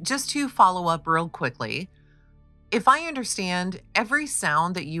 Dickey, just to follow up real quickly, if I understand, every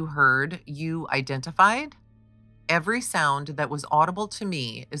sound that you heard, you identified? Every sound that was audible to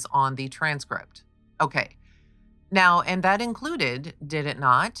me is on the transcript. Okay. Now, and that included, did it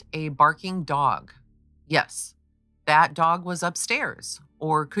not, a barking dog? Yes. That dog was upstairs.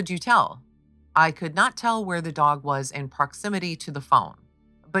 Or could you tell? I could not tell where the dog was in proximity to the phone.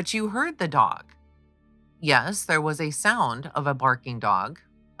 But you heard the dog. Yes, there was a sound of a barking dog.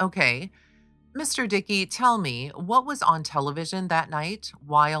 Okay. Mr. Dickey, tell me, what was on television that night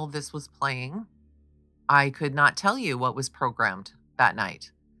while this was playing? I could not tell you what was programmed that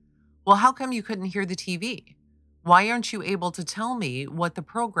night. Well, how come you couldn't hear the TV? Why aren't you able to tell me what the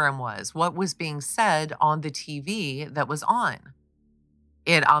program was, what was being said on the TV that was on?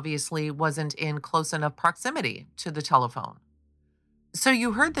 It obviously wasn't in close enough proximity to the telephone. So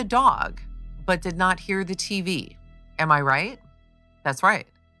you heard the dog, but did not hear the TV. Am I right? That's right.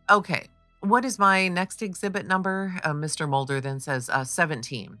 Okay. What is my next exhibit number? Mr. Mulder then says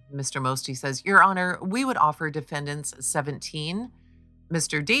 17. Mr. Mosty says, Your Honor, we would offer defendants 17.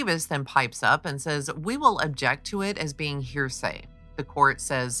 Mr. Davis then pipes up and says, we will object to it as being hearsay. The court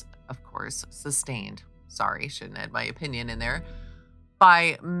says, of course, sustained. Sorry, shouldn't add my opinion in there.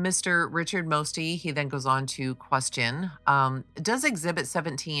 By Mr. Richard Mosty, he then goes on to question, does Exhibit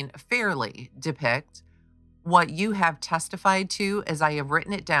 17 fairly depict what you have testified to as I have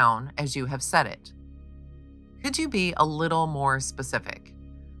written it down as you have said it? Could you be a little more specific?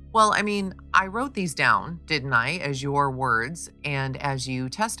 Well, I mean, I wrote these down, didn't I, as your words and as you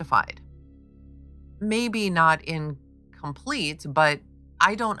testified. Maybe not incomplete, but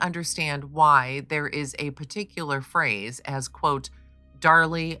I don't understand why there is a particular phrase as, quote,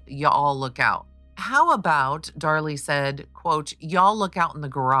 Darlie, y'all look out. How about Darlie said, quote, y'all look out in the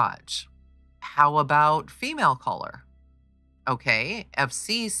garage? How about female caller? Okay,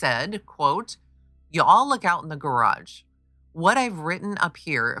 FC said, quote, y'all look out in the garage. What I've written up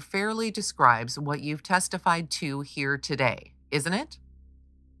here fairly describes what you've testified to here today, isn't it?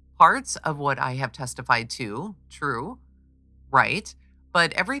 Parts of what I have testified to, true, right?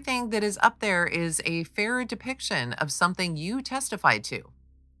 But everything that is up there is a fair depiction of something you testified to,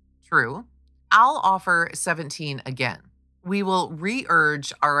 true. I'll offer 17 again. We will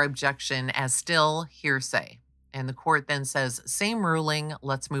re-urge our objection as still hearsay. And the court then says, same ruling,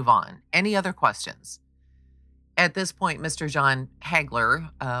 let's move on. Any other questions? At this point, Mr. John Hagler,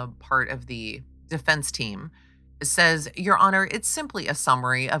 part of the defense team, says, Your Honor, it's simply a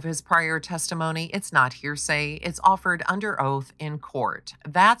summary of his prior testimony. It's not hearsay. It's offered under oath in court.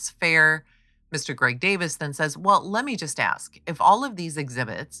 That's fair. Mr. Greg Davis then says, well, let me just ask, if all of these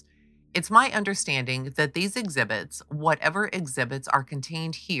exhibits, it's my understanding that these exhibits, whatever exhibits are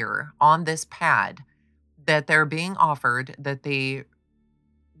contained here on this pad, that they're being offered, that they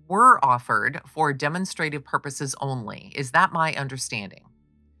were offered for demonstrative purposes only. Is that my understanding?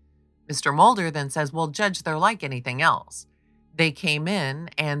 Mr. Mulder then says, well, Judge, they're like anything else. They came in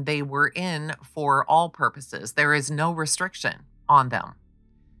and they were in for all purposes. There is no restriction on them.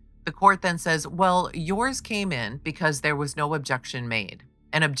 The court then says, well, yours came in because there was no objection made.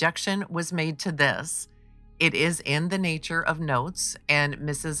 An objection was made to this. It is in the nature of notes, and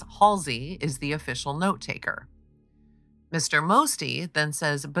Mrs. Halsey is the official note taker. Mr. Mosty then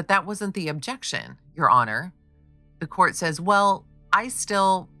says, but that wasn't the objection, Your Honor. The court says, well,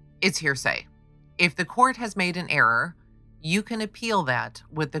 it's hearsay. If the court has made an error, you can appeal that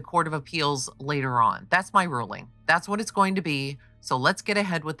with the Court of Appeals later on. That's my ruling. That's what it's going to be. So let's get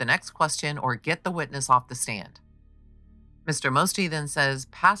ahead with the next question or get the witness off the stand. Mr. Mosty then says,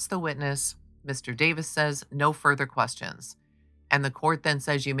 pass the witness. Mr. Davis says, no further questions. And the court then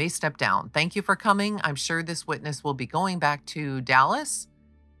says, you may step down. Thank you for coming. I'm sure this witness will be going back to Dallas.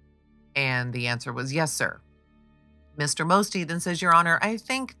 And the answer was, yes, sir. Mr. Mosty then says, Your Honor, I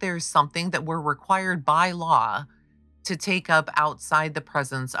think there's something that we're required by law to take up outside the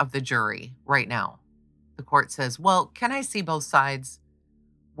presence of the jury right now. The court says, well, can I see both sides?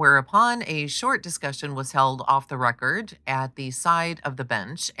 Whereupon a short discussion was held off the record at the side of the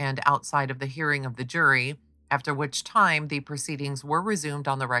bench and outside of the hearing of the jury, after which time the proceedings were resumed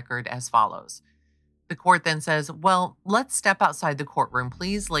on the record as follows. The court then says, well, let's step outside the courtroom,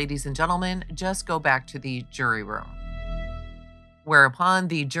 please, ladies and gentlemen, just go back to the jury room. Whereupon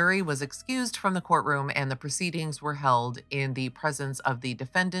the jury was excused from the courtroom and the proceedings were held in the presence of the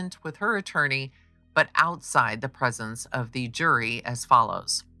defendant with her attorney, but outside the presence of the jury as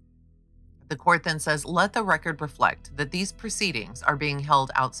follows. The court then says, let the record reflect that these proceedings are being held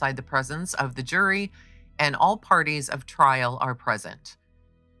outside the presence of the jury and all parties of trial are present.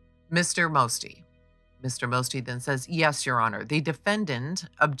 Mr. Mosty. Mr. Mosty then says, yes, Your Honor, the defendant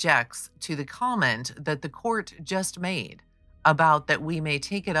objects to the comment that the court just made about that we may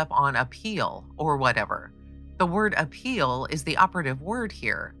take it up on appeal or whatever. The word appeal is the operative word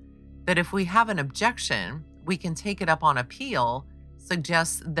here. That if we have an objection, we can take it up on appeal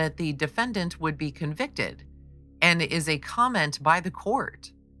suggests that the defendant would be convicted and is a comment by the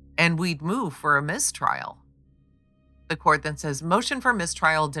court, and we'd move for a mistrial. The court then says, motion for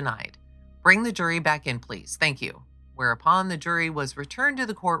mistrial denied. Bring the jury back in, please. Thank you. Whereupon the jury was returned to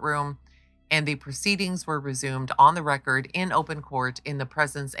the courtroom and the proceedings were resumed on the record in open court in the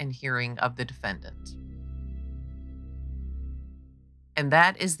presence and hearing of the defendant. And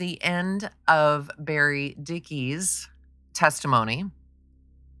that is the end of Barry Dickey's testimony.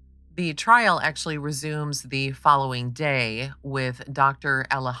 The trial actually resumes the following day with Dr.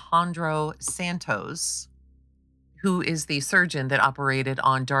 Alejandro Santos, who is the surgeon that operated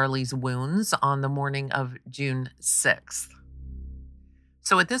on Darlie's wounds on the morning of June 6th.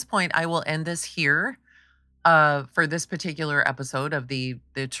 So at this point, I will end this here for this particular episode of the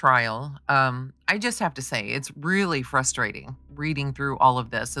trial. I just have to say, it's really frustrating reading through all of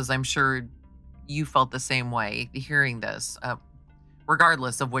this, as I'm sure you felt the same way hearing this,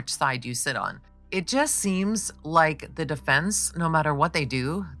 regardless of which side you sit on. It just seems like the defense, no matter what they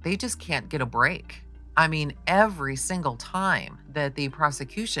do, they just can't get a break. I mean, every single time that the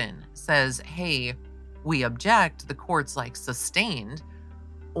prosecution says, hey, we object, the court's like sustained.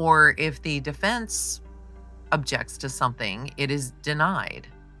 Or if the defense objects to something, it is denied.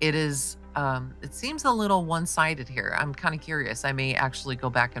 it seems a little one-sided here. I'm kind of curious. I may actually go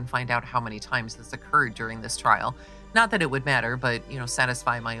back and find out how many times this occurred during this trial. Not that it would matter, but,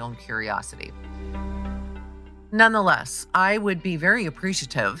 satisfy my own curiosity. Nonetheless, I would be very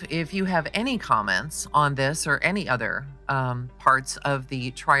appreciative if you have any comments on this or any other parts of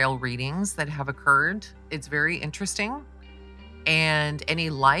the trial readings that have occurred. It's very interesting. And any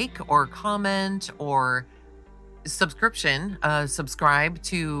like or comment or subscribe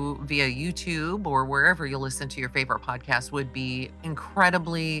to via YouTube or wherever you listen to your favorite podcast would be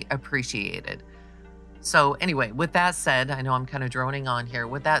incredibly appreciated. So, anyway, with that said, I know I'm kind of droning on here.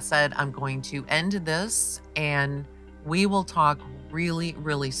 With that said, I'm going to end this and we will talk really,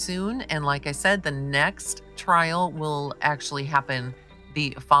 really soon. And like I said, the next trial will actually happen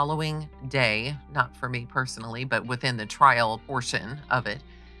the following day, not for me personally, but within the trial portion of it.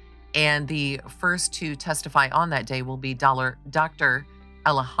 And the first to testify on that day will be Dr.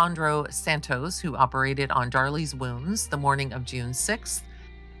 Alejandro Santos, who operated on Darlie's wounds the morning of June 6th.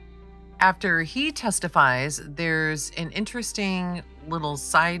 After he testifies, there's an interesting little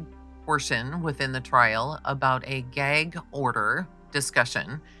side portion within the trial about a gag order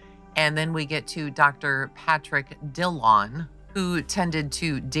discussion. And then we get to Dr. Patrick Dillon, who tended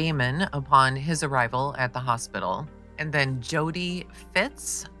to Damon upon his arrival at the hospital. And then Jody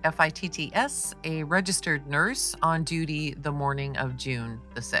Fitz, Fitts, a registered nurse on duty the morning of June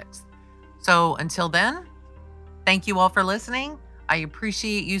the 6th. So until then, thank you all for listening. I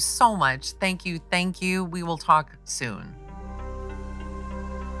appreciate you so much. Thank you. Thank you. We will talk soon.